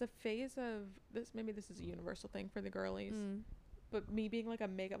there was a phase of this. Maybe this is a universal thing for the girlies. Mm. But me being like a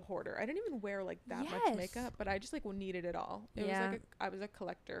makeup hoarder, I didn't even wear like that Yes. much makeup, but I just like needed it all. It Yeah. was like I was a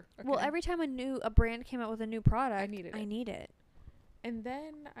collector. Well, okay? every time a brand came out with a new product, I needed I it. need it. And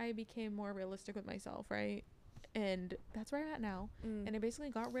then I became more realistic with myself, right? And that's where I'm at now. Mm. And I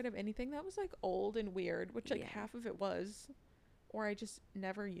basically got rid of anything that was like old and weird, which like Yeah. half of it was, or I just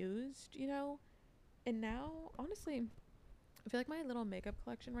never used, you know? And now, honestly, I feel like my little makeup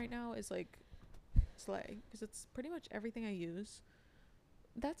collection right now is like slay, because it's pretty much everything I use.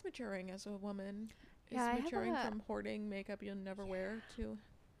 That's maturing as a woman. Yeah, I Is have maturing a- from hoarding makeup you'll never wear to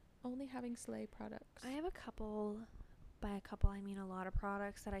only having Slay products. I have a couple, by a couple I mean a lot of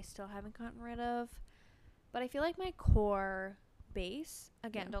products that I still haven't gotten rid of. But I feel like my core base,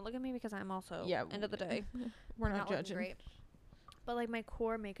 again, Yeah. don't look at me because I'm also, end of the day, We're not looking judging. great. But like my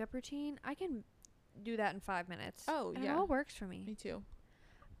core makeup routine, I can do that in 5 minutes. Oh, and yeah. it all works for me. Me too.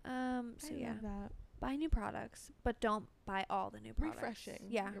 So I yeah, love that. buy new products, but don't buy all the new products. Refreshing.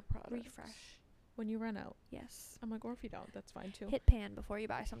 Yeah, Your products. refresh. When you run out. Yes. I'm like, or if you don't, that's fine too. Hit pan before you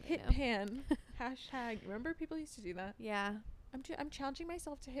buy something Hit new. pan. Hashtag. Remember people used to do that? Yeah. I'm challenging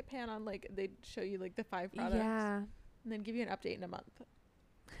myself to hit pan on, like, they'd show you like the 5 products. Yeah. And then give you an update in a month.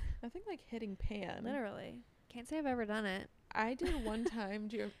 Nothing like hitting pan. Literally. Can't say I've ever done it. I did one time.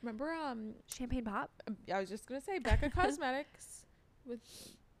 Do you remember Champagne pop? I was just gonna say Becca Cosmetics with,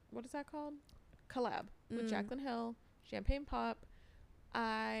 what is that called? Collab with Jaclyn Hill, Champagne Pop.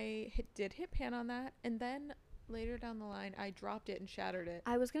 I did hit pan on that, and then later down the line, I dropped it and shattered it.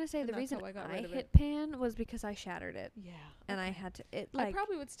 I was gonna say And the that's reason how I got I rid of hit it. pan was because I shattered it, Yeah. and I had to. I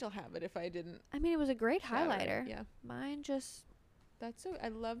probably would still have it if I didn't. I mean, it was a great shatter it. highlighter. Yeah. Mine just. That's so. I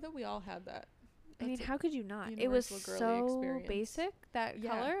love that we all had that. I mean, That's how could you not? It was universal girly so experience. basic, that Yeah.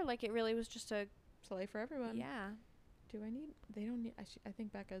 color. Like, it really was just a. Slay for everyone. Yeah. Do I need? They don't need. I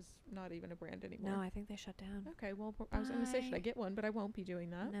think Becca's not even a brand anymore. No, I think they shut down. Okay. Well, I was gonna say, should I Bye. get one? But I won't be doing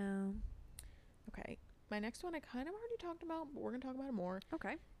that. No. Okay. My next one I kind of already talked about, but we're gonna talk about it more.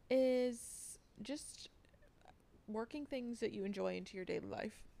 Okay. Is just working things that you enjoy into your daily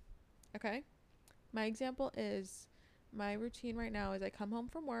life. Okay? My example is my routine right now is I come home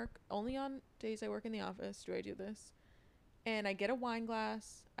from work. Only on days I work in the office do I do this. And I get a wine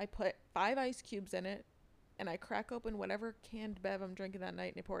glass. I put 5 ice cubes in it. And I crack open whatever canned bev I'm drinking that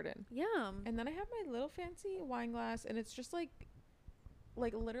night and I pour it in. Yum. And then I have my little fancy wine glass. And it's just like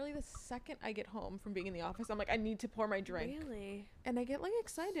literally the second I get home from being in the office, I'm like, I need to pour my drink. Really? And I get like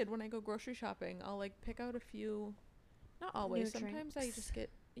excited when I go grocery shopping. I'll like pick out a few, not always. New Sometimes I drinks. just get,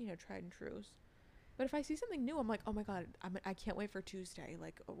 tried and trues. But if I see something new, I'm like, oh my God, I can't wait for Tuesday.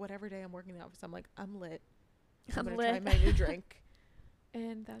 Like whatever day I'm working in the office, I'm like, I'm lit. I'm gonna try my new drink.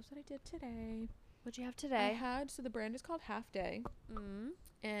 And that's what I did today. What'd you have I today? had, so the brand is called Half Day. Mm.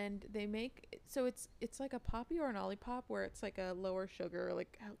 And they make, so it's like a poppy or an olipop where it's like a lower sugar,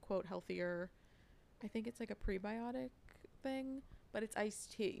 like quote healthier. I think it's like a prebiotic thing, but it's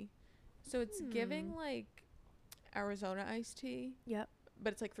iced tea. So it's giving like Arizona iced tea. Yep.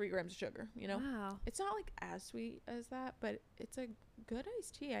 But it's like 3 grams of sugar, Wow. It's not like as sweet as that, but it's a good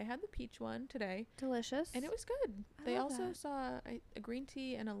iced tea. I had the peach one today. Delicious. And it was good. I They love also that. saw a green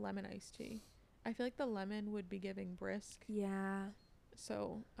tea and a lemon iced tea. I feel like the lemon would be giving brisk. Yeah.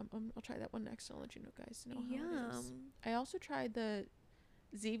 So I'll try that one next. And I'll let you guys know how it is. Yum. I also tried the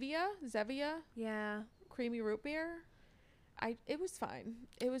Zevia Yeah. creamy root beer. It was fine.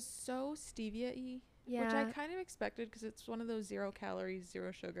 It was so stevia-y, Yeah. which I kind of expected because it's one of those 0 calories,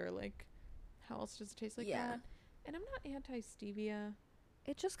 0 sugar. Like, how else does it taste like Yeah. that? And I'm not anti-stevia,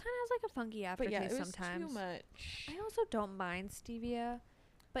 It just kind of has like a funky but yeah, aftertaste it was sometimes. too much. I also don't mind stevia,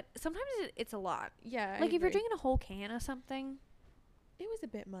 but sometimes it's a lot. Yeah, Like I if you're agree. drinking a whole can of something. It was a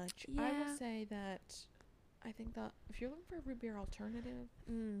bit much. I will Yeah. say that I think that if you're looking for a root beer alternative,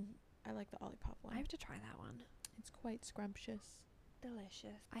 I like the Olipop one. I have to try that one. It's quite scrumptious.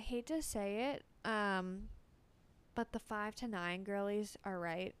 Delicious. I hate to say it, but the 5 to 9 girlies are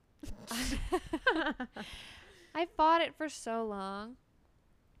right. I fought it for so long,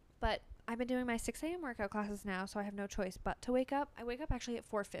 but I've been doing my 6 a.m. workout classes now, so I have no choice but to wake up. I wake up actually at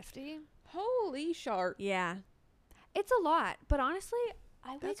 4:50. Holy shark. Yeah, it's a lot, but honestly,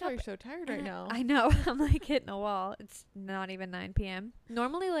 I wake That's why up. you're so tired right and now. I know. I'm like hitting a wall. It's not even 9 p.m.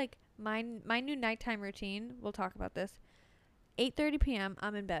 Normally, like my new nighttime routine. We'll talk about this. 8:30 p.m.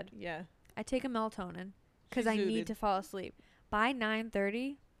 I'm in bed. Yeah. I take a melatonin because She's I need zooted. to fall asleep. By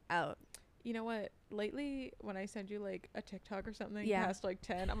 9:30, out. You know what? Lately, when I send you like a TikTok or something Yeah. past like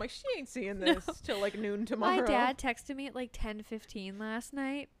 10, I'm like, she ain't seeing No. this till like noon tomorrow. My dad texted me at like 10:15 last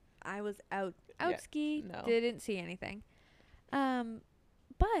night. I was out Yeah, ski. no. Didn't see anything.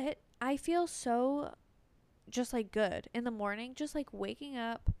 But I feel so just like good in the morning, just like waking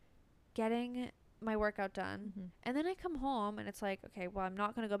up, getting my workout done. Mhm. And then I come home and it's like, okay, well, I'm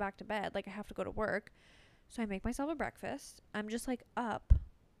not going to go back to bed. Like I have to go to work. So I make myself a breakfast. I'm just like up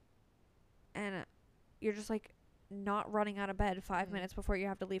and you're just like not running out of bed 5 Mhm. minutes before you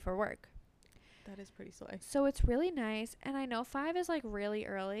have to leave for work. That is pretty slay. So it's really nice. And I know 5 is like really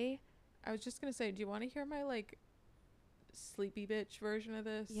early. I was just going to say, do you want to hear my like sleepy bitch version of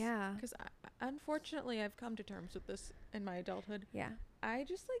this? Yeah. Because unfortunately, I've come to terms with this in my adulthood. Yeah. I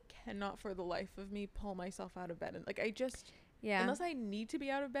just like cannot for the life of me pull myself out of bed. And like, I just, Yeah. Unless I need to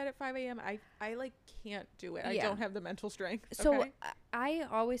be out of bed at 5 a.m., I like can't do it. I Yeah. don't have the mental strength. So Okay? I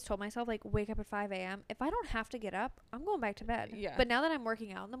always told myself, like, wake up at 5 a.m. If I don't have to get up, I'm going back to bed. Yeah. But now that I'm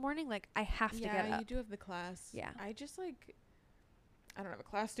working out in the morning, like, I have to get Yeah, up. you do have the class. Yeah. I just like, I don't have a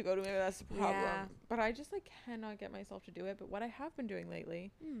class to go to. Maybe that's the problem. Yeah. But I just like cannot get myself to do it. But what I have been doing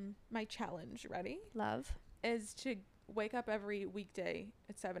lately, Mm. my challenge, ready, Love. is to wake up every weekday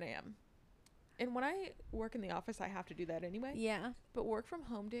at 7 a.m. And when I work in the office, I have to do that anyway. Yeah. But work from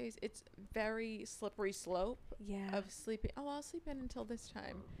home days, it's very slippery slope Yeah. of sleeping. Oh, I'll sleep in until this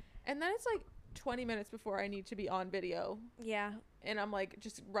time. And then it's like 20 minutes before I need to be on video. Yeah. And I'm like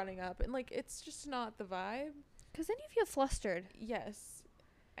just running up. And like, it's just not the vibe. Because then you feel flustered. Yes.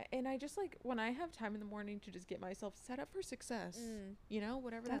 And I just like, when I have time in the morning to just get myself set up for success, you know,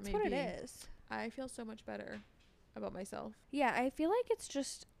 whatever That's that may what be. it is. I feel so much better about myself. Yeah, I feel like it's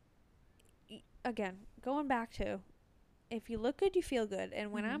just, again, going back to, if you look good, you feel good.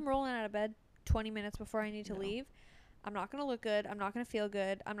 And when Mhm. I'm rolling out of bed 20 minutes before I need to No. leave, I'm not going to look good. I'm not going to feel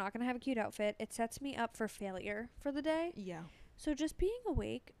good. I'm not going to have a cute outfit. It sets me up for failure for the day. Yeah. So just being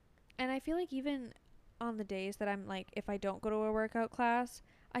awake, and I feel like even on the days that I'm like, if I don't go to a workout class,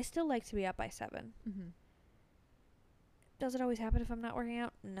 I still like to be up by 7. Mm-hmm. Does it always happen if I'm not working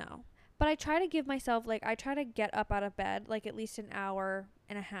out? No. But I try to give myself, like, I try to get up out of bed, like, at least an hour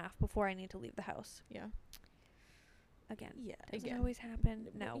and a half before I need to leave the house. Yeah. Again. Yeah. Does Again. it always happen?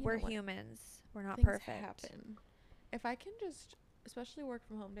 Well, No, you we're know what? humans. We're not Things perfect. happen. If I can just, especially work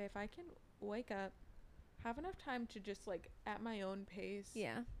from home day, if I can wake up, have enough time to just like at my own pace,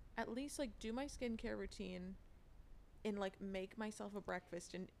 Yeah. at least like do my skincare routine and like make myself a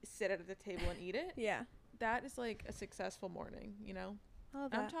breakfast and sit at the table and eat it, Yeah. that is like a successful morning, you know? I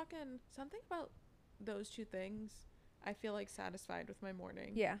love I'm that. talking something about those two things. I feel like satisfied with my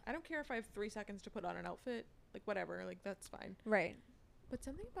morning. Yeah. I don't care if I have 3 seconds to put on an outfit, like whatever, like that's fine. Right. But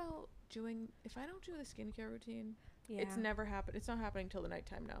something about doing, if I don't do the skincare routine, Yeah. it's never happened. It's not happening till the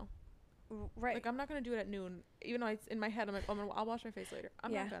nighttime now. Right. Like I'm not gonna do it at noon, even though it's in my head. I'm like, oh, I'll wash my face later.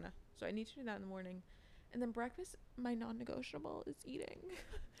 I'm Yeah. not gonna. So I need to do that in the morning, and then breakfast. My non-negotiable is eating.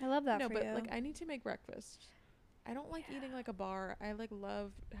 I love that No, for but you. like I need to make breakfast. I don't like eating like a bar. I like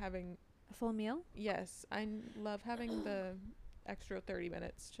love having. A full meal? Yes, love having the extra 30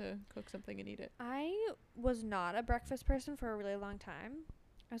 minutes to cook something and eat it. I was not a breakfast person for a really long time.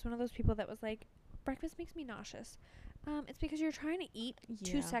 I was one of those people that was like, breakfast makes me nauseous. It's because you're trying to eat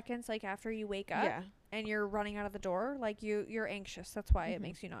 2 seconds like after you wake up, Yeah. and you're running out of the door. Like you're anxious. That's why it Mhm.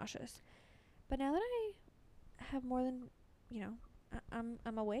 makes you nauseous. But now that I have more than,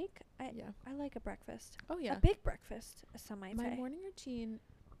 I'm awake. Yeah. I like a breakfast. Oh yeah. A big breakfast, as some might My say. morning routine,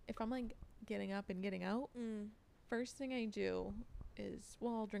 if I'm like getting up and getting out, first thing I do is,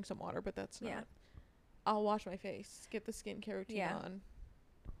 well, I'll drink some water, but that's not. Yeah. I'll wash my face, get the skincare routine Yeah. on.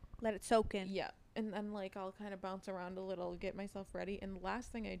 Let it soak in. Yeah. And then like I'll kind of bounce around a little, get myself ready, and the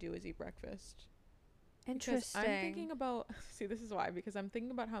last thing I do is eat breakfast. Interesting. Because I'm thinking about see, this is why, because I'm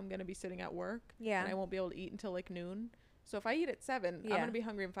thinking about how I'm gonna be sitting at work Yeah. and I won't be able to eat until like noon. So if I eat at 7, I'm Yeah. gonna be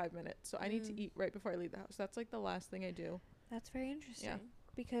hungry in 5 minutes. So I need to Mm. eat right before I leave the house. That's like the last thing I do. That's very interesting.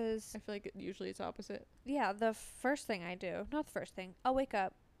 Because I feel like usually it's opposite. yeah, the first thing I do, not the first thing, I'll wake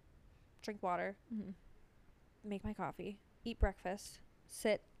up, drink water, Mm-hmm. make my coffee, eat breakfast,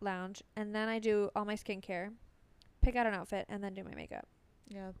 sit, lounge, and then I do all my skincare, pick out an outfit, and then do my makeup.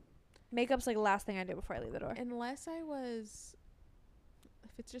 Yeah. Makeup's like the last thing I do before I leave the door. Unless I was,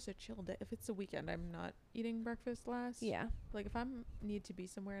 if it's just a chill day, if it's the weekend, I'm not eating breakfast last. Yeah. Like if I'm need to be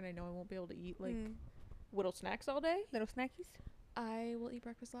somewhere and I know I won't be able to eat like Mm. little snacks all day, Little snackies. I will eat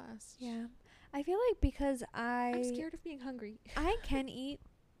breakfast last. Yeah. I feel like because I'm scared of being hungry. I can eat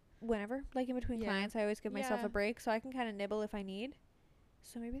whenever, like in between Yeah. clients, I always give myself Yeah. a break so I can kind of nibble if I need.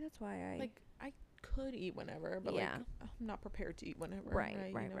 So maybe that's why I Like I could eat whenever, but Yeah. like I'm not prepared to eat whenever. Right, You right,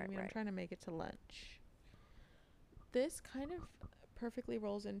 know what right, I mean? I'm right. trying to make it to lunch. This kind of perfectly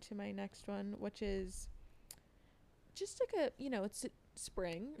rolls into my next one, which is just like it's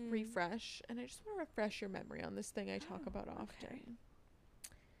spring, Mm. refresh, and I just want to refresh your memory on this thing I talk Oh, about okay. often.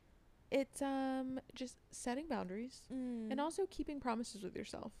 It's just setting boundaries and also keeping promises with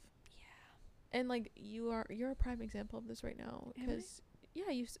yourself. Yeah. And like you're a prime example of this right now, Am I? because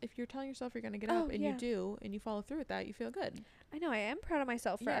if you're telling yourself you're gonna get Oh, up and yeah. you do and you follow through with that, you feel good. I know I am proud of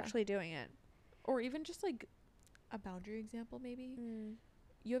myself for Yeah. actually doing it. Or even just like a boundary example, maybe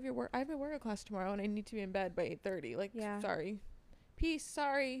you have your work. I have my workout class tomorrow and I need to be in bed by 8:30. Like, Yeah. sorry, peace,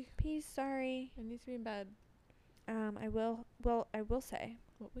 sorry, Peace, sorry. I need to be in bed. I will say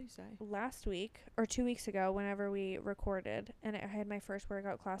What will you say? last week or 2 weeks ago, whenever we recorded and I had my first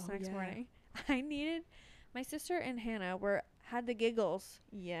workout class the Oh, next yeah. morning, my sister and Hannah had the giggles.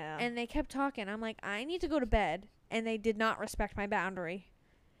 Yeah. And they kept talking. I'm like, I need to go to bed. And they did not respect my boundary.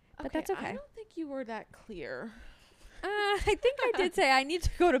 But that's okay. I don't think you were that clear. I think I did say I need to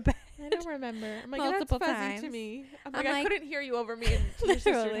go to bed. I don't remember. I'm like, Multiple that's fuzzy times. to me. I'm I'm like, I like, couldn't hear you over me and your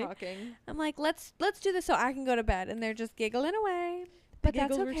sister literally. talking. I'm like, let's do this so I can go to bed. And they're just giggling away. But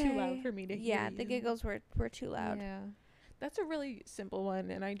that's giggles okay. were too loud for me to hear. Yeah, the giggles were too loud. Yeah. That's a really simple one,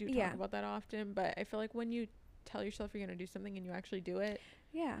 and I do talk about that often, but I feel like when you tell yourself you're going to do something and you actually do it,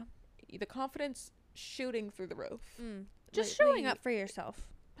 Yeah. the confidence shooting through the roof. Just Lately- showing up for yourself.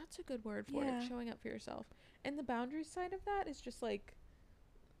 That's a good word for Yeah. it. Showing up for yourself. And the boundary side of that is just like,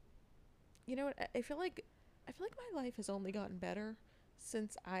 you know what? I feel like my life has only gotten better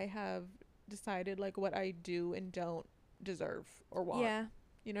since I have decided like what I do and don't deserve or want. Yeah.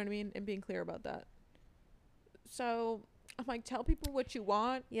 You know what I mean? And being clear about that. So I'm like, tell people what you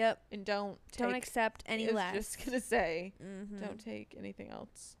want Yep. and don't accept any I was less. just gonna say, Mm-hmm. don't take anything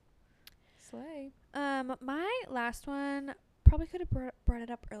else. Slay. My last one probably could have brought it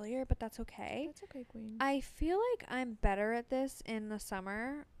up earlier, but that's okay. That's okay, queen. I feel like I'm better at this in the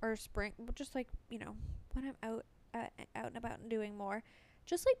summer or spring, just like, you know, when I'm out and about and doing more,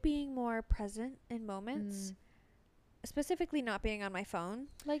 just like being more present in moments, specifically not being on my phone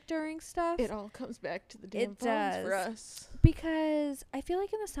like during stuff. It all comes back to the damn It phones for does. us. Because I feel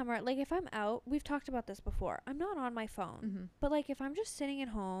like in the summer, like if I'm out, we've talked about this before, I'm not on my phone. But like if I'm just sitting at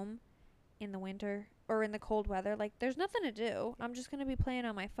home in the winter or in the cold weather, like there's nothing to do. I'm just going to be playing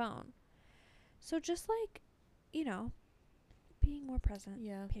on my phone. So just like, you know, being more present.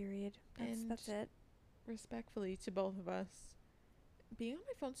 Yeah. Period. That's it. Respectfully to both of us, being on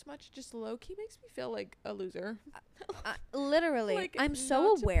my phone so much just low-key makes me feel like a loser. Literally, Like, I'm not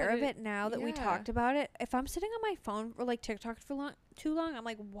so to aware put of it- it now that we yeah. talked about it. If I'm sitting on my phone or like TikTok for too long, I'm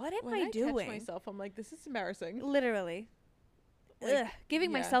like, what am When I doing? catch myself, I'm like, this is embarrassing. Literally. Like, Ugh,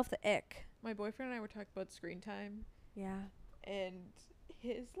 giving yeah. myself the ick. My boyfriend and I were talking about screen time, Yeah. and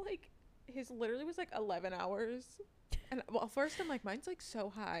his literally was like 11 hours. And well, first I'm like, mine's like so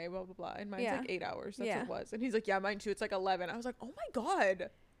high, blah blah blah, and mine's Yeah. like 8 hours. That's Yeah. what it was. And he's like, yeah, mine too. It's like 11. I was like, oh my god.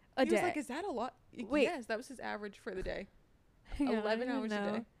 A He day. was like, is that a lot? Wait. Yes, that was his average for the day. Yeah, I 11 don't hours a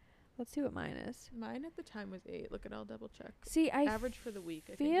know. day. Let's see what mine is. Mine at the time was 8. Look, I'll double check. See, I Average for the week,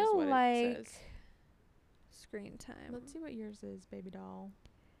 I think, is feel what it like says. screen time. Let's see what yours is, baby doll.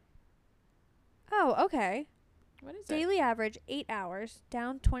 Oh, okay. What is Daily average 8 hours,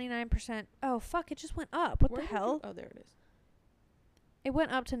 down 29%. Oh fuck! It just went up. What Where the did you- hell? Oh, there it is. It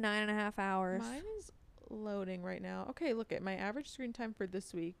went up to 9.5 hours. Mine is loading right now. Okay, look at my average screen time for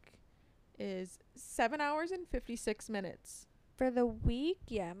this week is 7 hours and 56 minutes. For the week,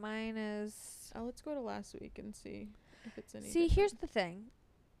 yeah, mine is. Oh, let's go to last week and see if it's any. See, here's the thing.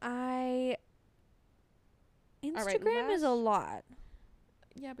 Instagram is a lot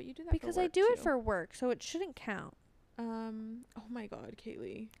Yeah, but you do that because for I work, do it too. for work, so it shouldn't count. Oh my God,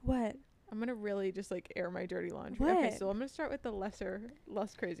 Kaylee. What? I'm gonna really just like air my dirty laundry. Okay, What? so I'm gonna start with the less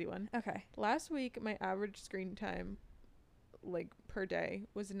crazy one. Okay. Last week, my average screen time, like per day,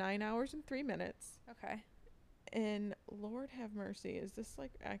 was 9 hours and 3 minutes. Okay. And Lord have mercy, is this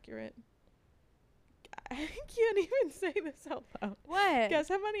like accurate? I can't even say this out loud. What? Guess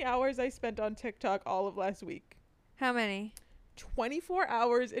how many hours I spent on TikTok all of last week? How many? 24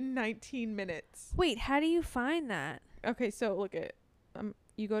 hours and 19 minutes. Wait, how do you find that? Okay, so look at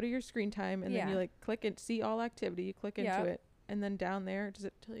you go to your screen time and then you Yeah. like click it, see all activity, you click into Yep. it, and then down there does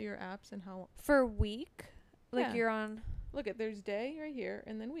it tell you your apps and how For week? Like Yeah. you're on. look at there's day right here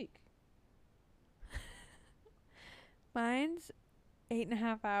and then week. Mine's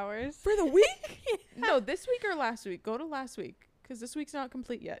 8.5 hours. For the week? No, this week or last week. Go to last week because this week's not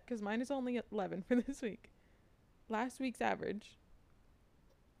complete yet because mine is only 11 for this week. Last week's average.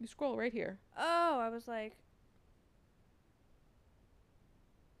 You scroll right here. Oh, I was like.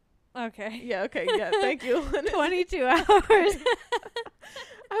 Okay. Yeah, okay, yeah, thank you. 22 hours. I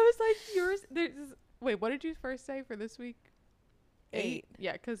was like, yours, wait, what did you first say for this week? 8?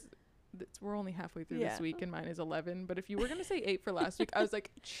 Yeah, because we're only halfway through Yeah. this week and mine is 11. But if you were going to say 8 for last week, I was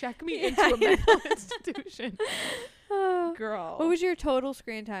like, check me Yeah, into a I mental know. institution. Girl. What was your total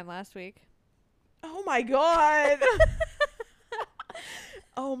screen time last week? Oh my God.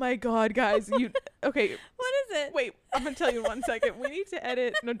 Oh my God, guys. Okay, What is it? wait, I'm going to tell you in 1 second. We need to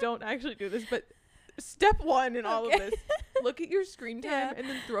edit. No, don't actually do this. But step 1 in all of Okay. this, look at your screen time Yeah. and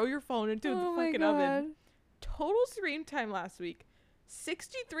then throw your phone into Oh the my fucking God. oven. Total screen time last week,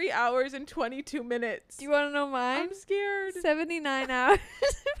 63 hours and 22 minutes. Do you want to know mine? I'm scared. 79 hours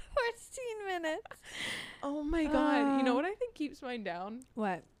and 14 minutes. Oh my God. You know what I think keeps mine down?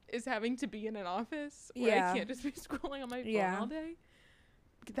 What? is having to be in an office where I can't just be scrolling on my phone all day.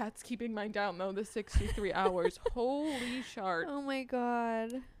 That's keeping mine down, though, the 63 hours. Holy shart. Oh, my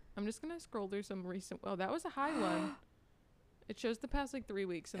God. I'm just going to scroll through some recent. Oh, that was a high one. It shows the past, like, 3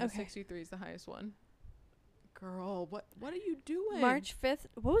 weeks, and the 63 is the highest one. Girl, what are you doing? March 5th.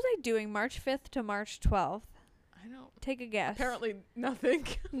 What was I doing March 5th to March 12th? I don't. Take a guess. Apparently nothing.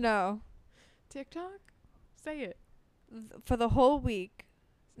 No. TikTok? Say it. For the whole week.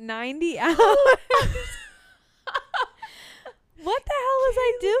 90 hours. What the hell was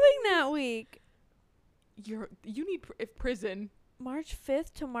I doing that week? You need prison. March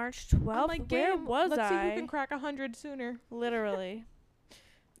 5th to March 12th? Like, where was let's I? see who can crack 100 sooner. Literally.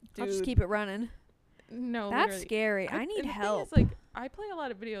 Dude. I'll just keep it running. No, that's literally. scary. I need help. Thing is, like, I play a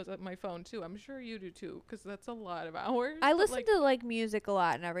lot of videos on my phone too. I'm sure you do too, because that's a lot of hours. I listen to like music a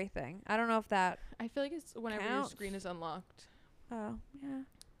lot and everything. I don't know if that. I feel like it's whenever your screen is unlocked. Oh yeah.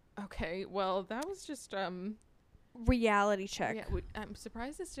 Okay, well that was just reality check. Yeah, I'm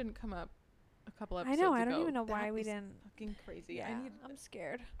surprised this didn't come up a couple episodes ago. ago. I don't even know why we didn't. Fucking crazy. Yeah, I'm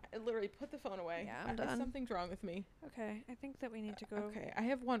scared. I literally put the phone away. Yeah, I'm done. Something's wrong with me. Okay, I think that we need to go. Okay, I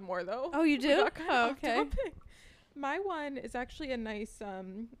have one more though. Oh, you do? Okay. My one is actually a nice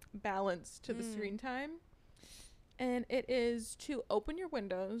balance to the screen time, and it is to open your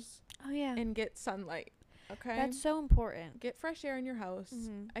windows. Oh yeah. And get sunlight. Okay. That's so important. Get fresh air in your house.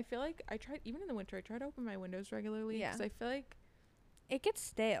 Mm-hmm. I feel like I tried, even in the winter, I try to open my windows regularly because I feel like it gets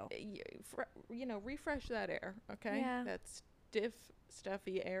stale. Refresh that air. Okay. Yeah. That stiff,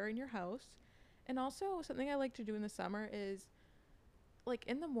 stuffy air in your house. And also something I like to do in the summer is, like,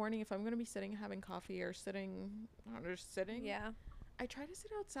 in the morning, if I'm going to be sitting having coffee or sitting, Yeah. I try to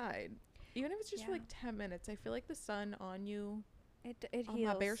sit outside. Even if it's just for like 10 minutes. I feel like the sun on you, it on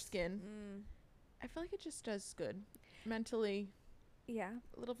heals. my bare skin. I feel like it just does good mentally. Yeah.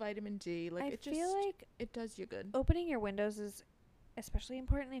 A little vitamin D. Like, I feel like it does you good. Opening your windows is especially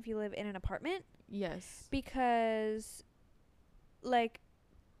important if you live in an apartment. Yes. Because, like,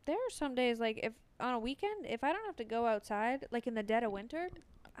 there are some days, like, if on a weekend, if I don't have to go outside, like in the dead of winter,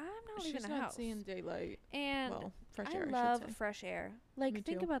 I'm not leaving the house. She's not seeing daylight. And fresh air, I love fresh air. Like,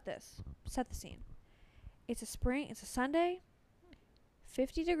 think about this. Set the scene. It's a spring. It's a Sunday.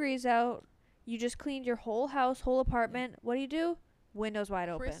 50 degrees out. You just cleaned your whole house, whole apartment. What do? Windows wide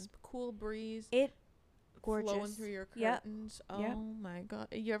open. Crisp, cool breeze. Gorgeous. Flowing through your curtains. Yep. Oh my God.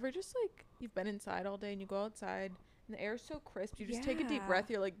 You ever just, like, you've been inside all day and you go outside and the air is so crisp. You just take a deep breath.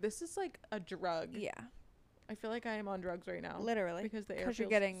 You're like, this is like a drug. Yeah. I feel like I am on drugs right now. Literally. Because the air feels you're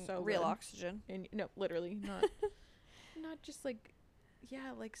getting so real good. Oxygen. And no, literally. Not just like,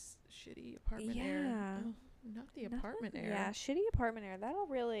 like shitty apartment air. Oh, not the apartment air. Yeah, shitty apartment air. That'll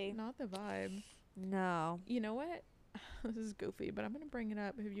really. Not the vibe. No. You know what? This is goofy, but I'm going to bring it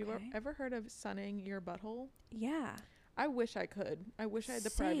up. Have you ever heard of sunning your butthole? Yeah. I wish I could. I wish I had the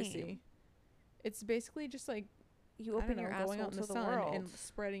privacy. It's basically just like, you open your asshole going out in the sun world. and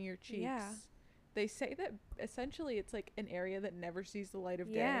spreading your cheeks. Yeah. They say that essentially it's like an area that never sees the light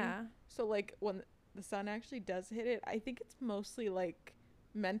of day. Yeah. So like when the sun actually does hit it, I think it's mostly like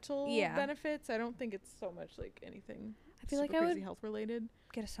mental benefits. I don't think it's so much like anything. I feel like I would health related.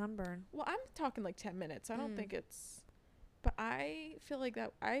 Get a sunburn. Well, I'm talking like 10 minutes. I don't think it's, but I feel like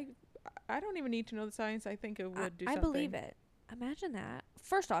that I don't even need to know the science. I think it would do something. I believe it. Imagine that.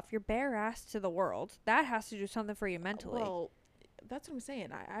 First off, you're bare ass to the world. That has to do something for you mentally. Well, that's what I'm saying.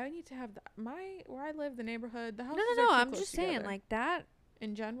 I need to have where I live, the neighborhood, the house. No. I'm just saying like that.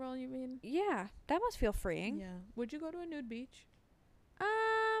 In general, you mean? Yeah, that must feel freeing. Yeah. Would you go to a nude beach?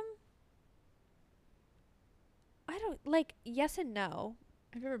 I don't like. Yes and no.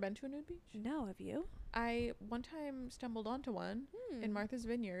 Have you ever been to a nude beach? No, have you? I one time stumbled onto one in Martha's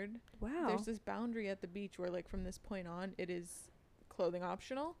Vineyard. Wow. There's this boundary at the beach where, like, from this point on, it is clothing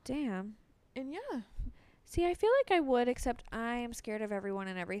optional. Damn. And yeah. See, I feel like I would, except I am scared of everyone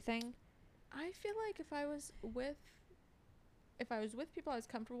and everything. I feel like if I was with people I was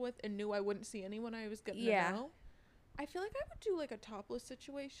comfortable with and knew I wouldn't see anyone I was getting to know, I feel like I would do like a topless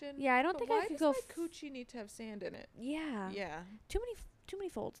situation. Yeah, I don't think I could go. Why does my coochie need to have sand in it? Yeah. Yeah. Too many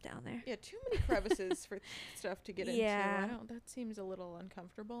folds down there. Yeah, too many crevices for stuff to get into. That seems a little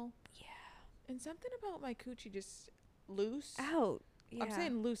uncomfortable. Yeah. And something about my coochie just loose. Out. Yeah. I'm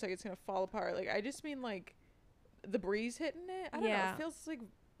saying loose like it's gonna fall apart. Like, I just mean like the breeze hitting it. I don't know. It feels like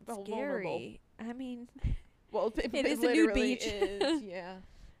scary. Vulnerable. I mean, well, it is a nude beach. Is, yeah.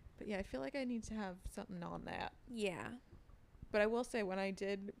 But yeah, I feel like I need to have something on that. Yeah. But I will say, when I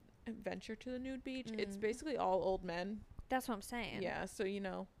did venture to the nude beach, it's basically all old men. That's what I'm saying. Yeah, so Yeah.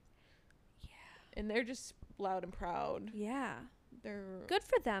 And they're just loud and proud. Yeah. They're Good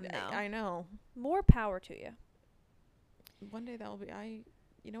for them, though. I know. More power to you. One day that will be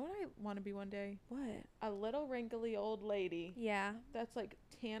you know what I want to be one day? What? A little wrinkly old lady Yeah. that's like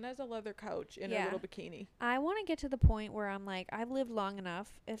tan as a leather couch in a Yeah. little bikini. I want to get to the point where I'm like, I've lived long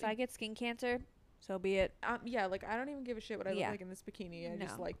enough. If I get skin cancer, so be it. Yeah, like I don't even give a shit what I look Yeah. like in this bikini. I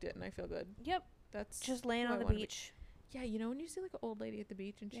just No. liked it and I feel good. Yep. That's Just laying who on I the wanna be. beach. Yeah, you know when you see like an old lady at the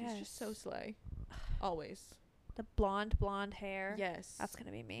beach and she's just so Yes. slay. Always. The blonde hair. Yes. That's going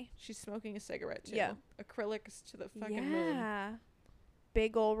to be me. She's smoking a cigarette too. Yeah. Acrylics to the fucking moon. Yeah.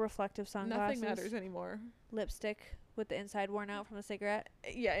 Big old reflective sunglasses. Nothing matters anymore. Lipstick with the inside worn out from the cigarette.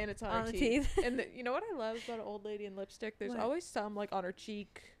 Yeah, and it's on, On her the teeth. teeth. And you know what I love about an old lady in lipstick? There's What? always some like on her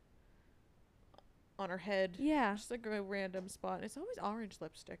cheek, on her head. Yeah. Just like a random spot. And it's always orange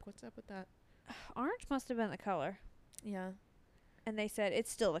lipstick. What's up with that? Orange must have been the color. Yeah. And they said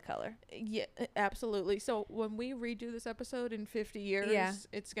it's still the color. Yeah, absolutely. So when we redo this episode in 50 years, Yeah.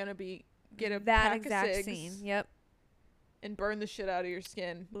 it's going to be get a that pack exact of cigs scene. Yep. and burn the shit out of your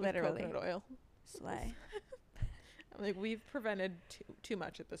skin Literally. with coconut oil. Slay. I'm like, we've prevented too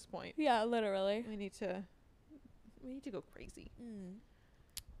much at this point. Yeah, literally. We need to go crazy. Mm.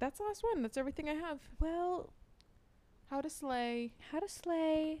 That's the last one. That's everything I have. Well, How to slay. how to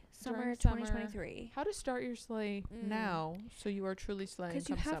slay summer During summer. 2023. How to start your sleigh now so you are truly slaying Because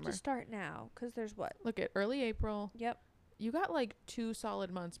you come have summer. to start now. Because there's what? Look at early April. Yep. You got like 2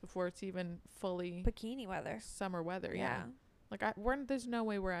 solid months before it's even fully Bikini weather. summer weather. Yeah. Like there's no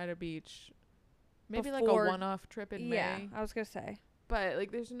way we're at a beach. Maybe Before- like a one-off trip in Yeah, May. I was going to say. But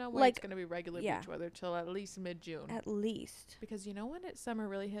like there's no way Like, it's going to be regular yeah. beach weather till at least mid-June. At least. Because you know when summer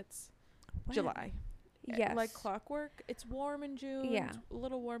really hits? When? July. Yes. Like clockwork. It's warm in June. Yeah. It's a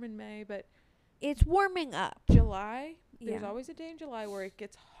little warm in May, but It's warming up. July, there's Yeah. always a day in July where it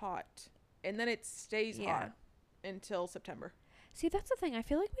gets hot. And then it stays Yeah. hot until September. See, that's the thing. I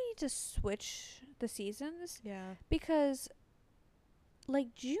feel like we need to switch the seasons Yeah. because,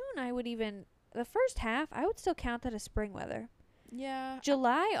 like, June, the first half, I would still count that as spring weather. Yeah.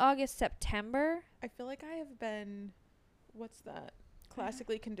 July, August, September. I feel like I have been, what's that?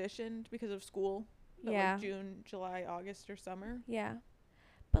 Classically conditioned because of school. That Yeah. Like June, July, August, or summer. Yeah.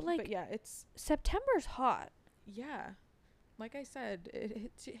 But, like, But yeah, it's, September's hot. yeah. Like I said,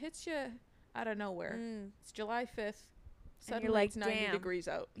 it hits you out of nowhere. Mm. It's July 5th. Suddenly like, it's 90 damn. degrees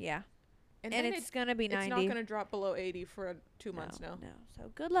out. Yeah. And And then it's going to be 90. it's not going to drop below 80 for 2 months now. No.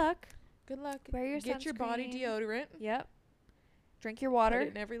 So, good luck. Good luck. Wear your Get your body sunscreen. deodorant. Yep. Drink your Put water it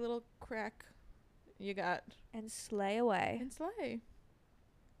in every little crack you got. and slay away. And slay.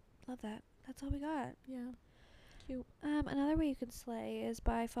 Love that. That's all we got. Yeah. Cute. Another way you can slay is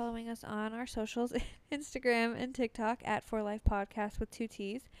by following us on our socials, Instagram and TikTok at For Life Podcast with 2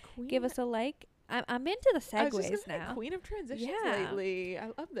 T's. Give us a like. I'm into the I was just segues gonna say, now. Queen of transitions Yeah. lately. I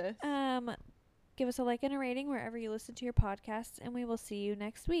love this. Give us a like and a rating wherever you listen to your podcasts, and we will see you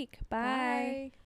next week. Bye.